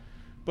that?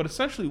 But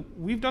essentially,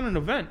 we've done an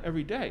event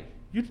every day.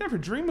 You'd never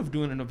dream of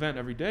doing an event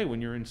every day when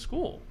you're in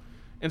school.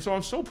 And so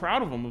I'm so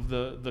proud of them, of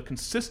the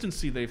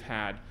consistency they've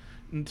had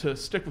to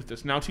stick with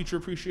this. Now Teacher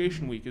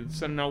Appreciation Week is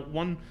sending out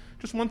one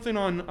thing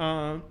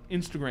on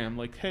Instagram,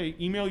 like, hey,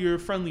 email your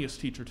friendliest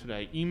teacher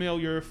today. Email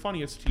your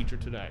funniest teacher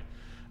today.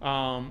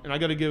 And I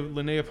got to give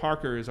Linnea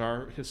Parker is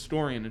our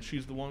historian, and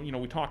she's the one,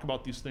 we talk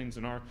about these things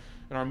in our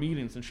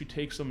meetings, and she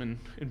takes them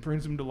and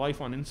brings them to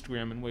life on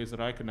Instagram in ways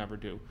that I could never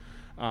do.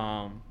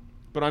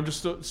 But I'm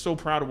just so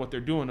proud of what they're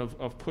doing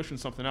of pushing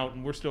something out.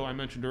 And we're still, I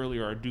mentioned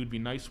earlier, our Dude Be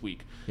Nice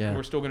Week. Yeah. And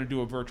we're still going to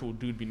do a virtual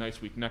Dude Be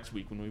Nice Week next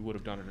week when we would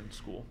have done it in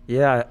school.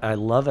 Yeah, I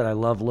love it. I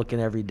love looking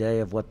every day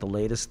of what the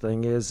latest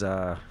thing is.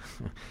 I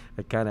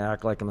kind of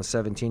act like I'm a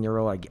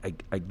 17-year-old.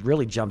 I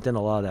really jumped in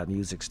a lot of that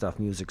music stuff.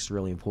 Music's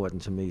really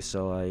important to me,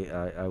 so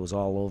I was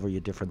all over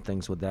your different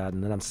things with that.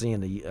 And then I'm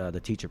seeing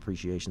the teacher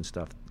appreciation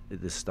stuff.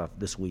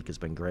 This week has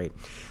been great.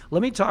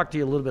 Let me talk to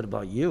you a little bit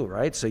about you,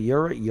 right? So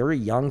you're a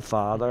young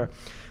father.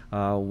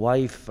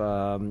 Wife,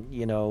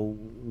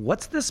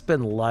 what's this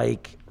been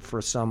like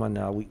for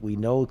someone? We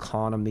know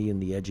economy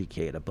and the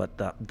educator, but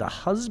the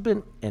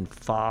husband and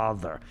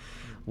father,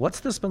 what's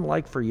this been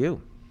like for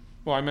you?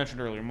 Well, I mentioned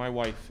earlier, my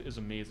wife is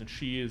amazing.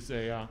 She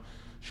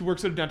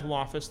works at a dental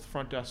office, the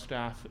front desk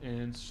staff,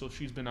 and so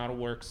she's been out of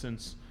work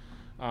since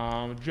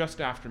just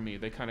after me.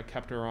 They kind of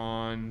kept her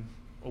on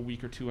a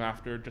week or two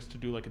after, just to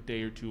do like a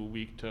day or two a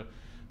week.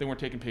 They weren't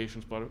taking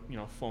patients, but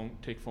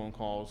take phone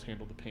calls,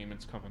 handle the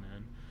payments coming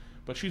in.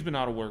 But she's been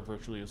out of work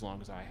virtually as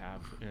long as I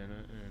have.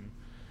 And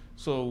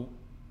so,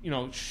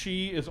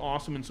 she is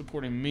awesome in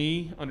supporting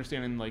me,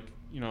 understanding,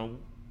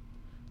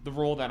 the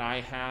role that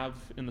I have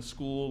in the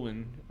school.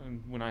 And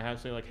when I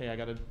have to say, hey, I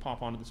got to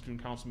pop onto the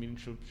student council meeting,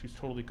 she's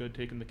totally good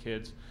taking the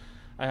kids.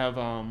 I have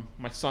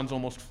my son's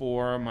almost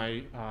 4,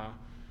 my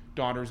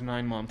daughter's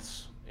 9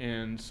 months,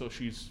 and so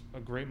she's a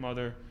great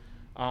mother.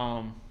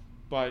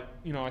 But,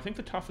 I think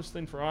the toughest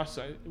thing for us,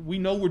 we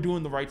know we're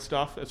doing the right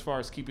stuff as far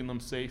as keeping them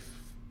safe,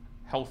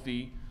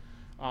 healthy,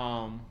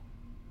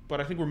 but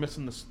I think we're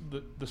missing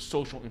the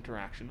social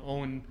interaction.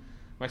 Owen,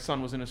 my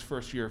son, was in his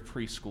first year of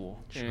preschool,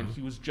 sure. And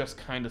he was just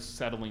kind of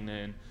settling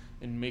in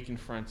and making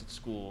friends at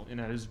school and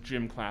at his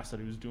gym class that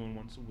he was doing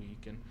once a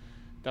week, and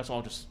that's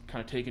all just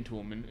kind of taken to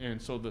him.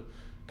 And so the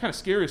kind of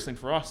scariest thing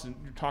for us, and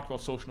you talk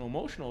about social and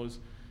emotional, is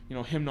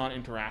him not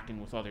interacting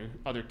with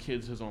other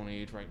kids his own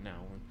age right now.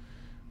 And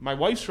my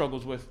wife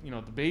struggles with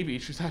the baby.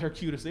 She's at her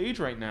cutest age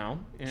right now,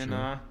 and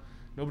sure.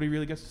 Nobody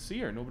really gets to see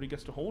her. Nobody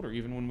gets to hold her.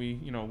 Even when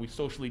we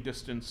socially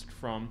distanced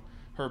from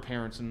her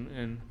parents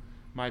and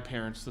my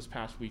parents this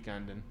past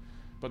weekend,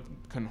 but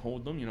couldn't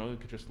hold them.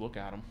 Could just look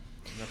at them.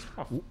 And that's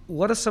tough.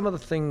 What are some of the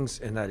things,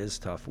 and that is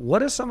tough,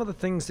 what are some of the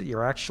things that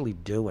you're actually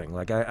doing?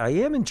 I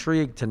am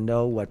intrigued to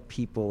know what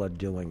people are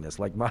doing this.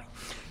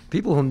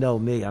 People who know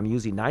me, I'm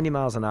usually 90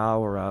 miles an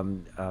hour.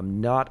 I'm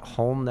not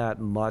home that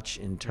much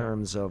in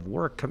terms of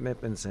work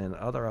commitments and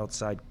other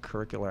outside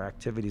curricular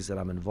activities that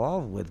I'm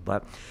involved with.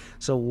 But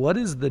so what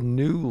is the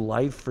new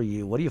life for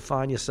you? What do you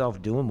find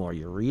yourself doing more?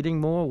 You're reading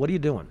more? What are you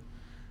doing?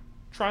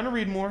 Trying to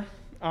read more.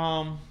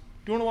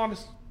 Doing a lot of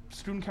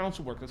student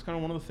council work. That's kind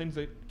of one of the things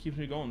that keeps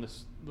me going.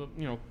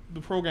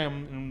 The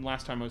program, and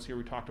last time I was here,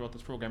 we talked about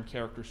this program,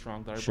 Character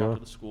Strong, that I Sure. brought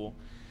to the school.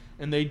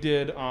 And they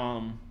did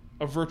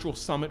a virtual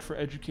summit for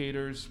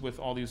educators with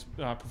all these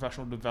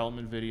professional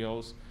development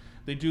videos.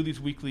 They do these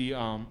weekly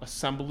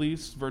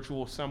assemblies,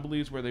 virtual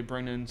assemblies, where they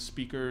bring in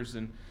speakers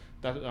and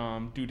that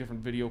do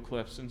different video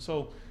clips. And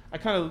so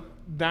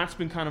that's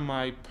been kind of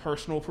my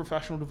personal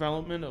professional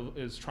development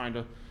is trying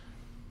to,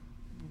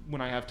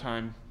 when I have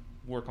time,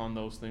 work on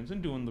those things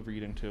and doing the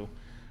reading too.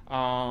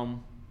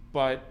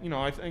 But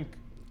I think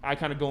I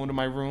kind of go into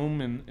my room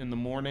in the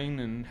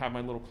morning and have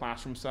my little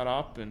classroom set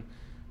up, and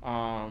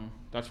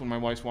that's when my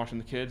wife's watching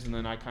the kids, and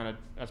then I kind of,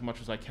 as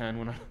much as I can,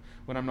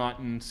 when I'm not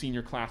in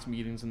senior class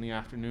meetings in the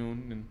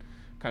afternoon, and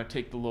kind of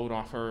take the load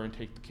off her and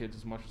take the kids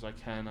as much as I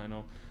can. I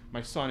know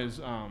my son is,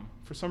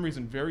 for some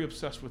reason, very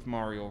obsessed with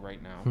Mario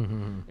right now,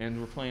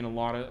 and we're playing a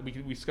lot of.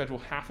 We schedule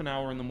half an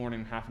hour in the morning,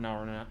 and half an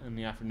hour in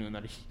the afternoon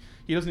that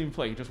he doesn't even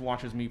play. He just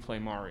watches me play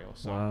Mario.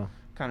 So. Wow.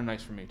 Kind of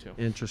nice for me too.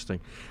 Interesting.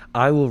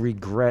 I will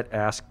regret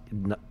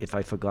if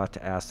I forgot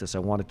to ask this. I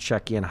want to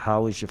check in.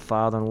 How is your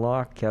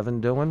father-in-law, Kevin,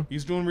 doing?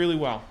 He's doing really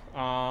well.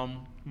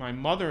 My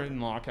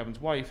mother-in-law, Kevin's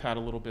wife, had a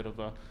little bit of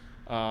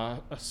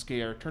a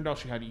scare. It turned out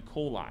she had E.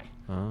 coli,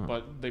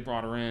 but they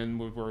brought her in.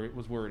 Was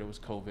worried it was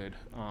COVID,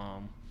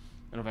 and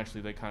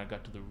eventually they kind of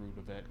got to the root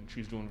of it. And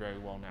she's doing very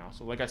well now.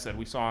 So, like I said,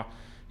 we saw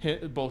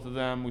both of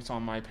them. We saw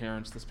my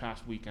parents this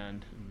past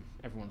weekend, and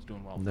everyone's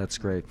doing well. That's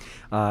great.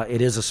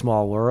 It is a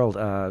small world.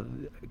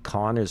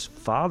 Connor's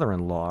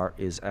father-in-law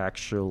is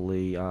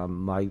actually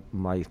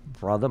my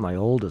brother, my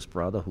oldest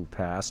brother, who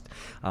passed.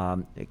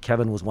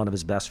 Kevin was one of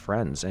his best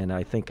friends, and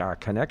I think our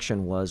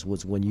connection was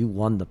when you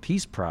won the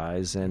Peace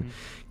Prize, and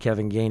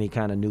Kevin Gainey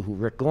kind of knew who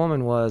Rick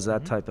Gorman was,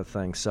 that type of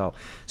thing. So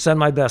send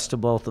my best to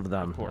both of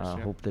them. Of course,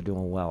 yeah. Hope they're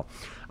doing well.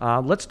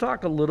 Let's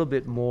talk a little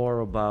bit more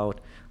about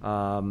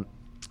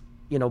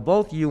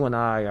both you and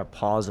I are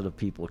positive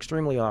people,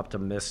 extremely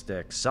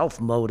optimistic,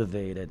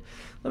 self-motivated.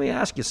 Let me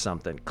ask you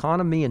something.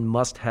 Connor Meehan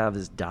must have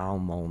his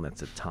down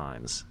moments at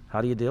times.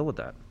 How do you deal with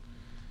that?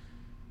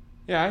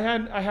 Yeah,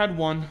 I had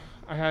one.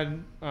 I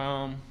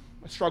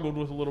struggled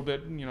with a little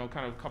bit,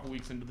 kind of a couple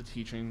weeks into the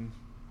teaching.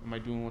 Am I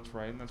doing what's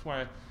right? And that's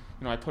why,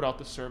 I put out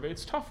the survey.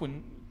 It's tough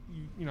when,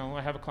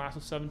 I have a class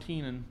of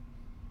 17 and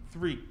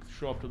 3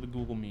 show up to the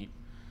Google Meet.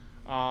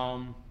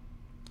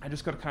 I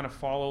just got to kind of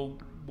follow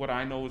what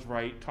I know is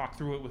right, talk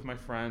through it with my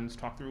friends,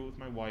 talk through it with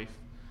my wife.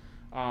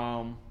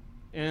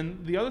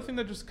 And the other thing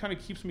that just kind of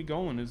keeps me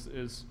going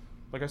is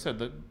like I said,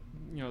 the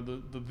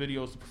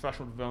videos, the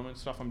professional development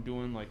stuff I'm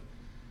doing, like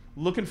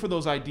looking for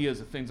those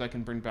ideas of things I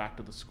can bring back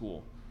to the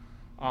school.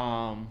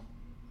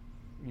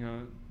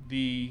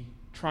 The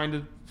trying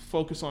to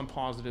focus on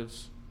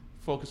positives,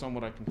 focus on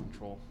what I can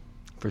control.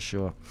 For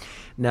sure.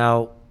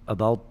 Now,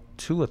 about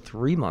 2 or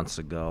 3 months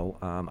ago,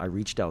 I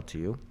reached out to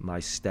you. My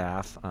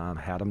staff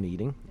had a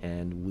meeting,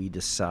 and we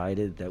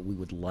decided that we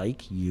would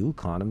like you,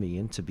 Connor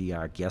Meehan, to be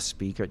our guest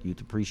speaker at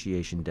Youth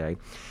Appreciation Day.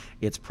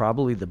 It's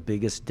probably the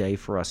biggest day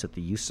for us at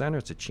the Youth Center.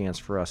 It's a chance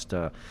for us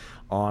to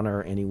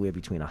honor anywhere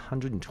between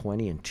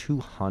 120 and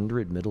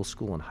 200 middle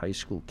school and high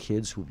school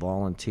kids who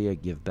volunteer,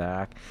 give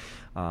back.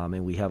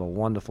 And we have a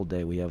wonderful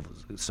day. We have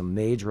some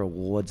major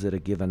awards that are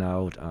given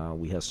out.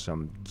 We have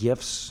some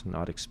gifts,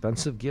 not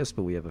expensive gifts,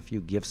 but we have a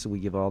few gifts that we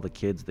give all the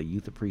kids. The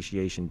Youth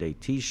Appreciation Day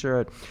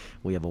t-shirt.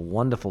 We have a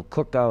wonderful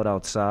cookout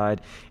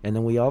outside. And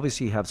then we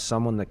obviously have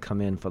someone that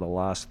come in for the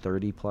last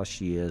 30 plus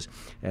years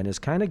and is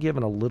kind of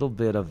given a little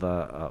bit of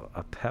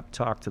a pep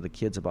talk to the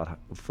kids about,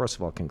 first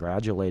of all,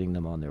 congratulating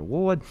them on their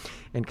award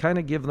and kind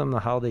of give them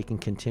how they can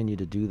continue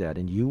to do that.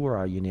 And you were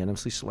our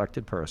unanimously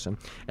selected person.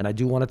 And I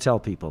do want to tell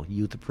people,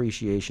 Youth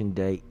Appreciation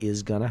Day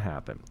is going to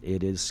happen.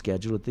 It is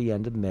scheduled at the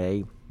end of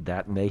May.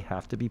 That may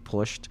have to be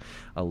pushed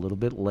a little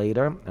bit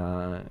later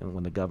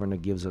when the governor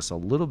gives us a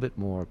little bit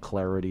more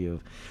clarity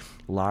of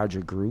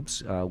larger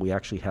groups. We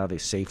actually have a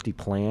safety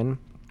plan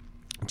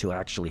to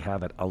actually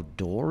have it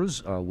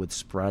outdoors with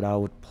spread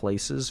out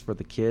places for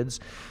the kids.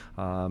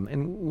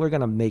 And we're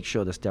going to make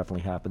sure this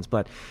definitely happens.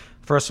 But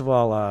first of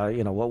all,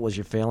 what was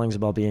your feelings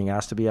about being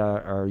asked to be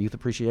our Youth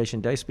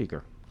Appreciation Day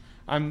speaker?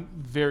 I'm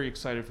very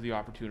excited for the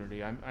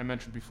opportunity. I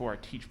mentioned before I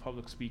teach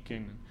public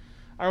speaking.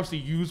 I obviously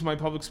use my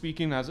public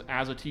speaking as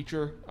a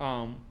teacher,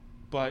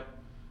 but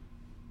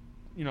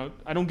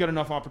I don't get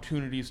enough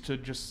opportunities to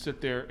just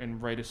sit there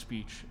and write a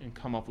speech and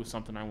come up with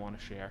something I want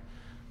to share.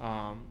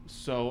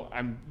 So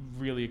I'm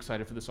really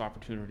excited for this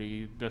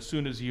opportunity. As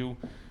soon as you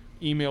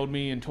emailed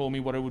me and told me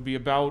what it would be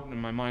about,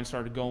 and my mind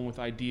started going with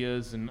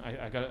ideas, and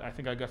I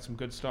think I got some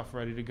good stuff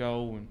ready to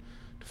go and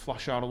to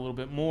flush out a little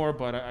bit more,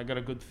 but I got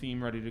a good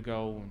theme ready to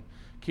go. And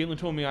Caitlin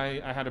told me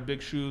I had a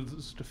big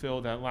shoes to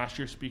fill. That last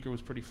year's speaker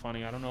was pretty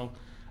funny. I don't know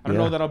I don't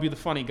Yeah. know that I'll be the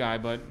funny guy,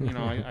 but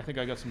I think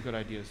I got some good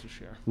ideas to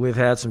share. We've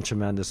had some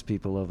tremendous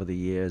people over the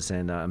years,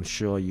 and I'm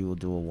sure you will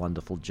do a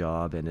wonderful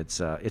job. And it's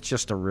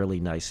just a really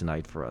nice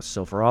night for us.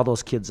 So for all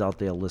those kids out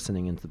there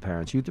listening into the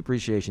Parents Youth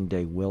Appreciation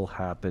Day will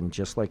happen,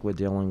 just like we're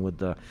dealing with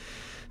the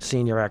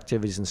senior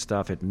activities and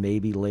stuff. It may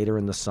be later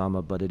in the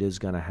summer, but it is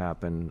going to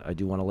happen. I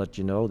do want to let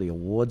you know the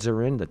awards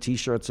are in, the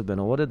T-shirts have been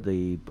ordered,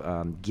 the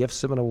gifts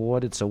have been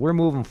awarded. So we're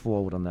moving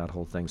forward on that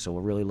whole thing. So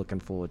we're really looking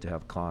forward to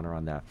have Connor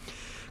on that.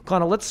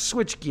 Connor, let's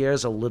switch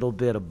gears a little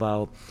bit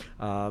about,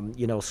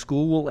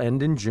 school will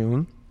end in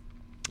June.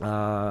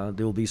 There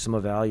will be some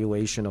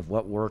evaluation of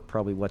what worked,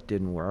 probably what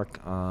didn't work.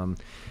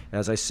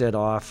 As I said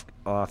off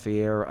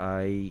air,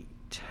 I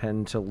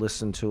tend to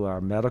listen to our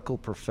medical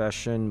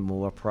profession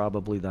more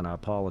probably than our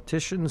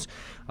politicians.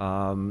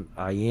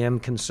 I am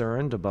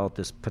concerned about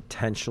this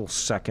potential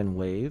second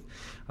wave.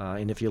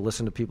 And if you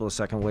listen to people, the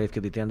second wave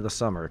could be at the end of the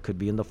summer. It could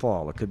be in the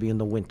fall. It could be in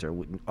the winter.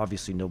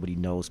 Obviously, nobody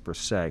knows per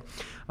se.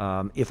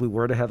 If we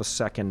were to have a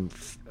second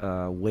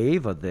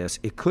wave of this,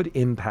 it could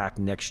impact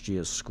next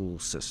year's school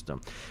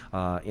system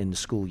in the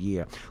school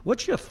year.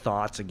 What's your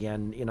thoughts?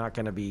 Again, you're not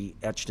going to be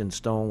etched in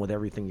stone with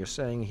everything you're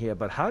saying here,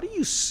 but how do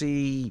you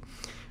see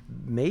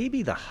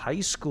maybe the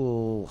high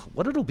school,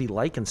 what it'll be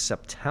like in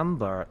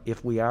September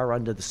if we are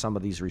under some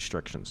of these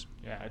restrictions?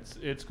 Yeah,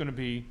 it's going to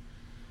be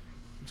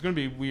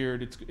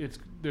weird.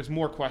 There's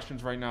more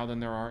questions right now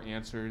than there are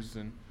answers,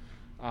 and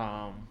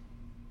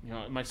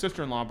my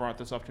sister-in-law brought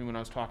this up to me when I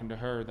was talking to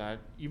her, that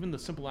even the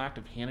simple act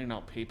of handing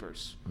out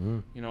papers,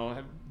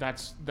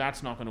 that's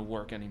not going to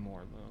work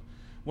anymore.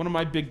 One of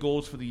my big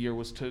goals for the year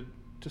was to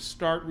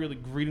start really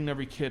greeting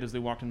every kid as they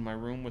walked into my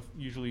room with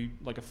usually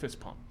like a fist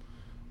pump.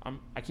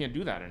 I can't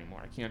do that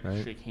anymore. I can't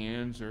shake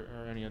hands or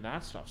any of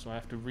that stuff. So I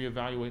have to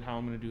reevaluate how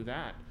I'm going to do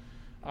that.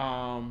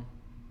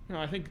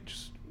 I think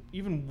just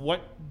even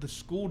what the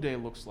school day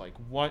looks like.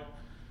 What,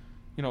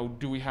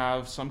 do we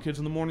have some kids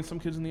in the morning, some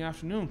kids in the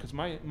afternoon? Because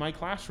my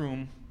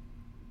classroom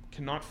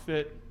cannot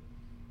fit,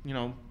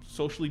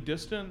 socially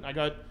distant. I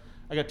got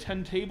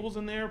 10 tables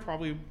in there.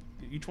 Probably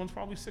each one's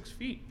probably 6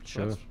 feet.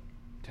 Sure. So that's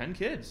 10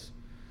 kids.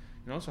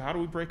 So how do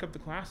we break up the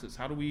classes?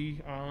 How do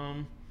we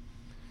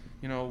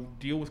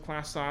deal with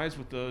class size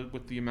with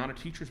the amount of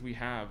teachers we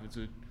have? Is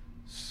it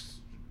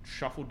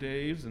shuffle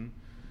days? And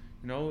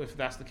if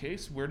that's the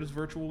case, where does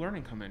virtual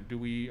learning come in?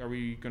 Are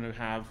we going to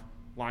have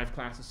live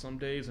classes some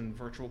days and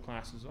virtual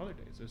classes other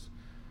days? There's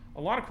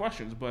a lot of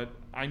questions, but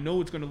I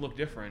know it's going to look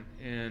different,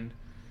 and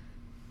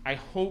I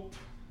hope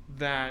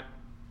that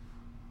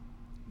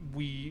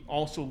we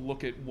also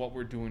look at what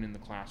we're doing in the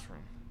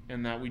classroom,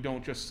 and that we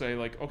don't just say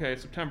like, okay,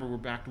 September we're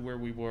back to where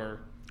we were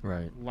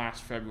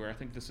last February. I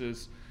think this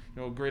is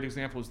a great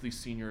example is these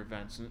senior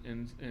events,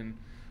 and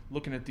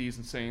looking at these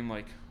and saying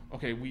like,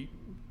 okay,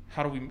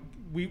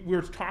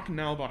 we're talking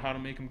now about how to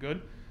make them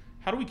good.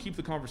 How do we keep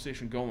the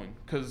conversation going?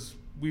 Because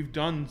we've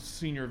done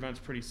senior events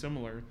pretty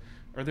similar.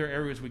 Are there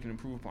areas we can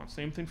improve upon?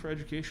 Same thing for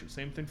education.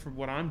 Same thing for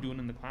what I'm doing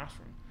in the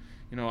classroom.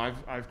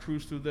 I've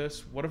cruised through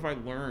this. What have I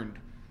learned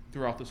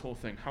throughout this whole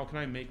thing? How can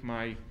I make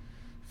my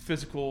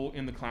physical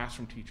in the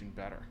classroom teaching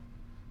better?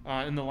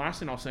 And the last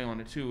thing I'll say on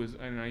it too is,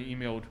 and I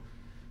emailed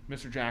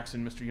Mr.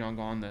 Jackson, Mr. Young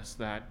on this,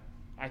 that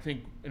I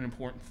think an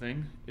important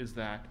thing is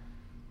that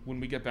when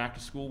we get back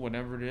to school,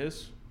 whatever it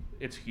is,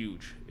 it's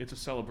huge. It's a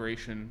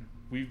celebration.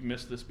 We've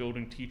missed this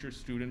building, teachers,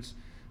 students,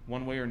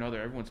 one way or another.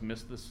 Everyone's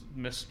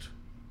missed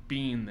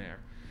being there.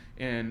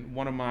 And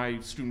one of my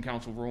student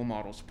council role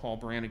models, Paul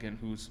Brannigan,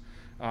 who's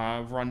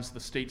runs the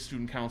state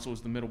student council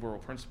as the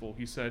Middleborough principal,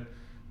 he said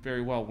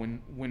very well,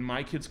 when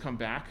my kids come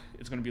back,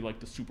 it's going to be like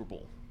the Super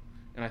Bowl.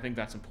 And I think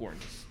that's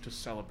important to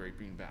celebrate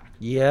being back.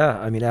 Yeah,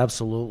 I mean,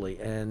 absolutely.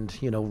 And,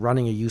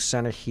 running a youth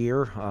center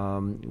here,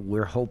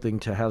 we're hoping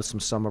to have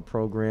some summer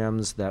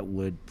programs that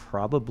would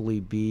probably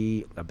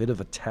be a bit of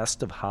a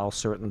test of how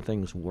certain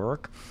things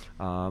work.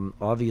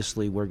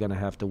 Obviously, we're going to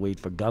have to wait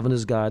for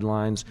governor's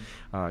guidelines.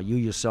 You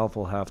yourself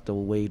will have to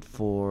wait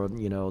for,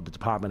 the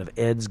Department of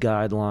Ed's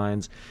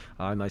guidelines.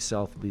 I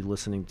myself will be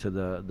listening to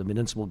the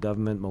municipal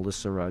government,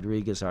 Melissa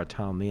Rodriguez, our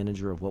town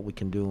manager, of what we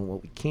can do and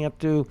what we can't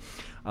do.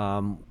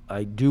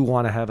 I do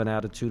want to have an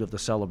attitude of the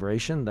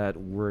celebration that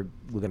we're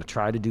going to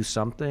try to do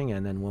something,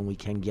 and then when we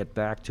can get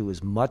back to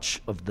as much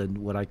of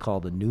what I call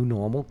the new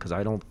normal, because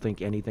I don't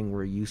think anything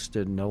we're used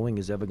to knowing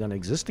is ever going to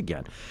exist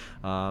again.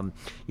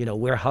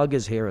 We're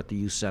huggers here at the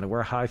youth center.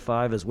 We're high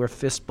fivers. We're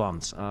fist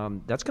bumps.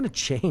 That's going to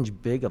change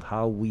big of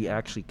how we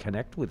actually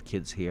connect with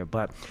kids here.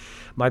 But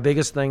my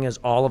biggest thing is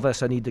all of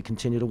us, I need to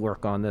continue to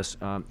work on this.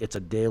 It's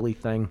a daily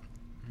thing.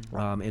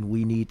 And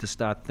we need to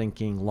start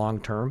thinking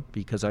long-term,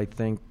 because I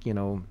think,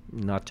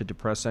 not to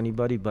depress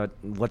anybody, but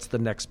what's the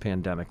next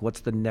pandemic?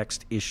 What's the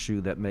next issue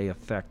that may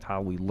affect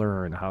how we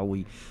learn, how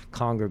we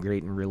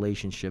congregate in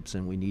relationships,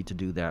 and we need to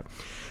do that.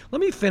 Let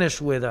me finish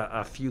with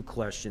a few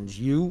questions.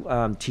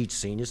 You teach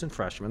seniors and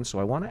freshmen, so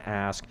I want to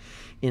ask,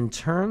 in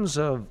terms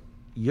of,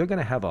 you're going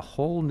to have a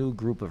whole new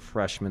group of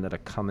freshmen that are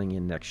coming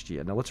in next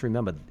year. Now, let's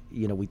remember,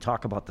 we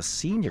talk about the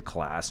senior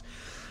class,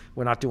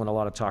 we're not doing a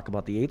lot of talk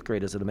about the 8th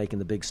graders that are making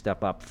the big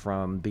step up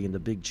from being the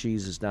big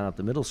cheeses down at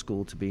the middle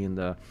school to being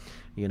the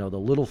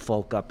little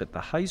folk up at the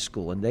high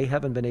school, and they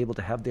haven't been able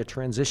to have their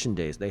transition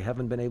days. They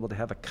haven't been able to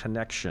have a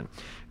connection.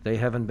 They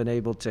haven't been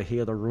able to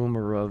hear the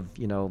rumor of,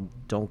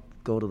 don't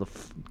go to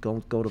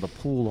the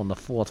pool on the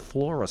 4th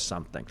floor or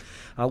something.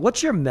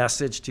 What's your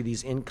message to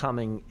these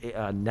incoming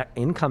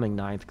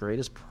 9th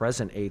graders,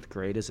 present 8th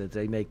graders, as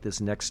they make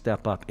this next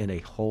step up in a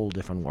whole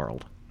different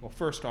world? Well,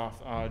 first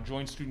off,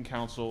 join student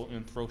council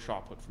and throw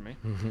shot put for me.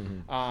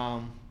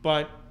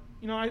 But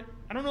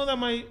I don't know that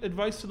my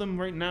advice to them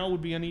right now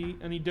would be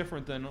any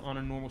different than on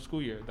a normal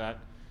school year. That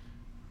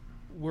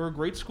we're a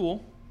great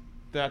school,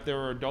 that there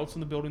are adults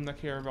in the building that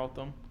care about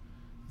them,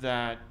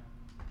 that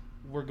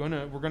we're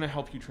gonna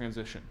help you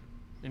transition,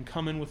 and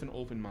come in with an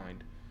open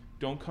mind.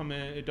 Don't come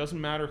in. It doesn't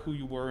matter who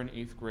you were in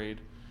 8th grade.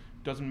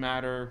 It doesn't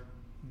matter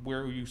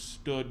where you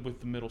stood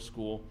with the middle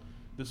school.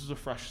 This is a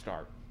fresh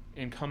start,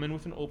 and come in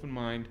with an open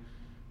mind.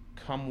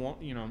 Come,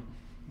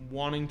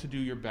 wanting to do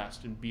your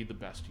best and be the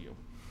best you.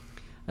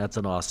 That's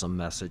an awesome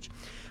message.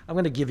 I'm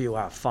going to give you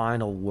our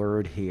final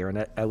word here,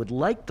 and I would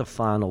like the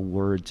final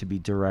word to be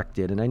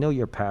directed, and I know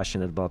you're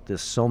passionate about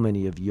this. So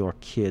many of your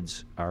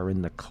kids are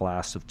in the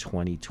class of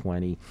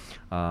 2020,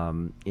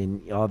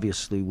 and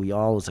obviously we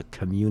all as a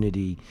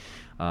community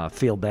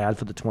feel bad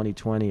for the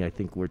 2020. I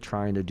think we're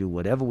trying to do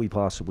whatever we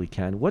possibly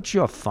can. What's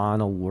your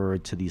final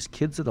word to these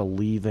kids that are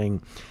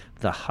leaving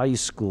the high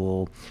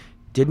school,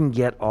 didn't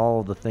get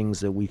all the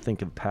things that we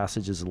think of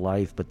passages of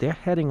life, but they're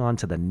heading on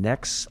to the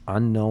next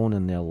unknown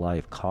in their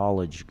life,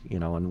 college,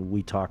 and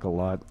we talk a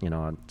lot,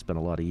 it's been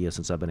a lot of years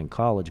since I've been in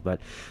college,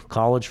 but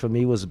college for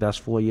me was the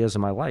best 4 years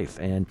of my life.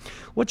 And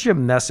what's your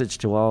message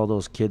to all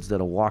those kids that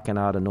are walking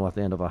out of North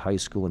Andover High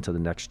School into the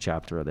next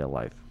chapter of their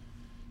life?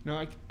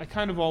 I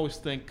kind of always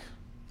think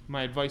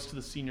my advice to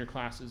the senior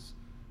class is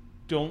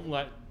don't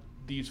let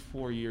these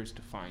 4 years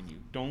define you.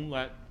 Don't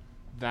let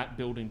that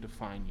building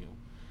define you.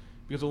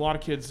 Because a lot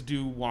of kids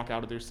do walk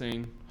out of there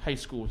saying, high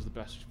school was the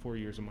best 4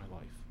 years of my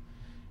life.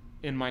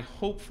 And my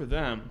hope for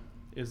them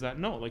is that,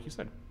 no, like you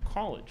said,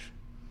 college,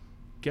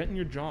 getting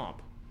your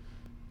job,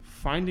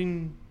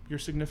 finding your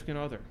significant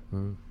other.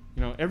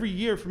 Every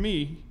year for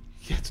me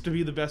gets to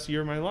be the best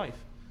year of my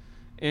life.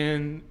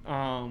 And,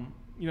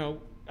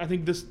 I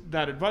think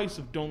that advice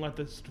of don't let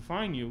this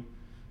define you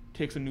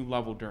takes a new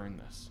level during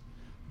this.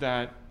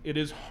 That it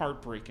is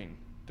heartbreaking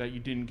that you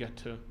didn't get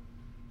to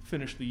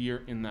finish the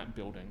year in that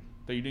building,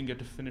 that you didn't get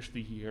to finish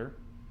the year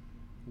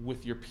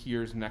with your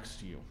peers next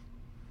to you.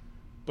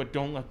 But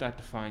don't let that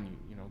define you.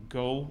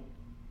 Go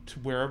to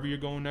wherever you're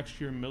going next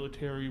year,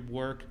 military,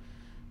 work,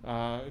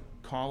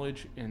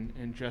 college,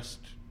 and just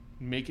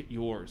make it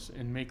yours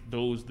and make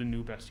those the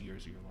new best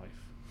years of your life.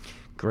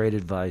 Great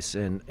advice,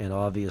 and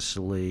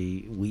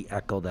obviously we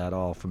echo that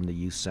all from the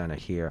youth center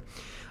here.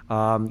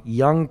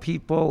 Young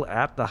people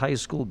at the high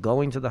school,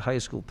 going to the high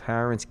school,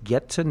 parents,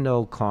 get to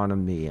know Connor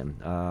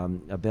Meehan.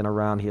 I've been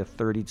around here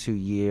 32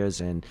 years,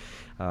 and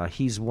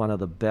he's one of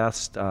the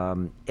best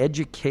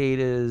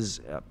educators,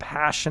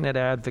 passionate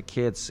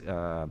advocates.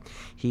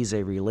 He's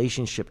a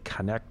relationship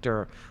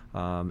connector,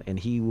 and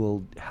he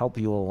will help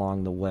you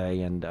along the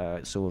way.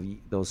 And so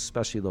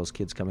especially those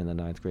kids coming in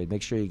the 9th grade,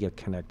 make sure you get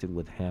connected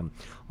with him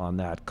on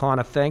that.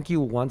 Connor, thank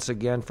you once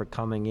again for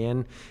coming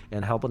in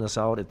and helping us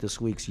out at this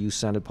week's Youth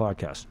Centered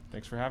Podcast.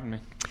 Thanks for having me.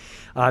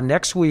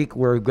 Next week,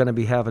 we're going to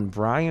be having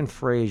Brian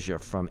Frazier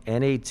from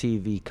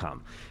NATV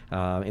come.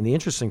 And the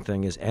interesting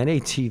thing is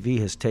NATV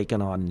has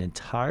taken on an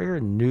entire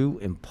new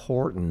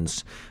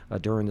importance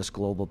during this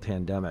global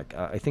pandemic.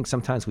 I think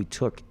sometimes we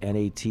took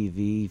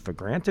NATV for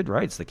granted,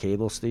 right? It's the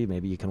cable, Steve.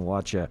 Maybe you can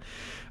watch a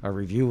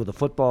review of the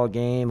football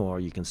game, or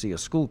you can see a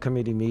school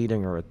committee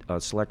meeting or a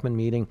selectman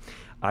meeting.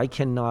 I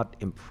cannot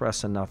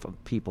impress enough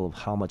of people of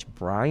how much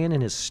Brian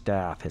and his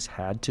staff has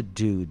had to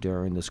do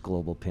during this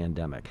global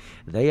pandemic.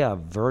 They are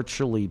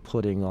virtually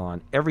putting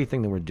on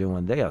everything that we're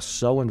doing. They are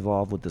so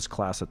involved with this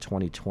class of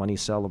 2020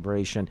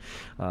 celebration,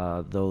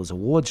 those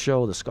award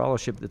show, the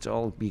scholarship, it's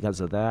all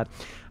because of that.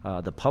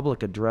 The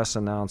public address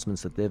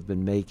announcements that they've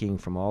been making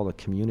from all the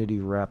community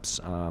reps.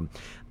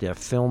 They're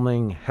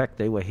filming. Heck,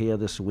 they were here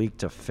this week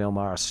to film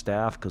our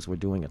staff because we're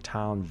doing a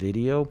town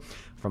video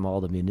from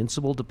all the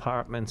municipal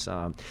departments.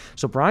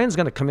 So Brian's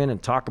going to come in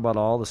and talk about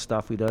all the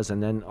stuff he does,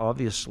 and then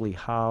obviously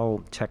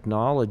how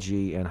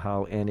technology and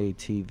how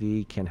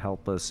NATV can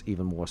help us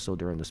even more so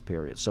during this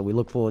period. So we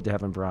look forward to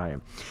having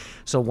Brian.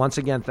 So once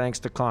again, thanks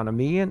to Connor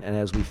Meehan, and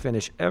as we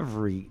finish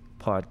every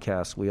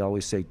podcast, we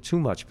always say too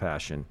much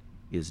passion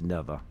is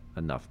never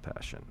enough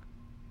passion.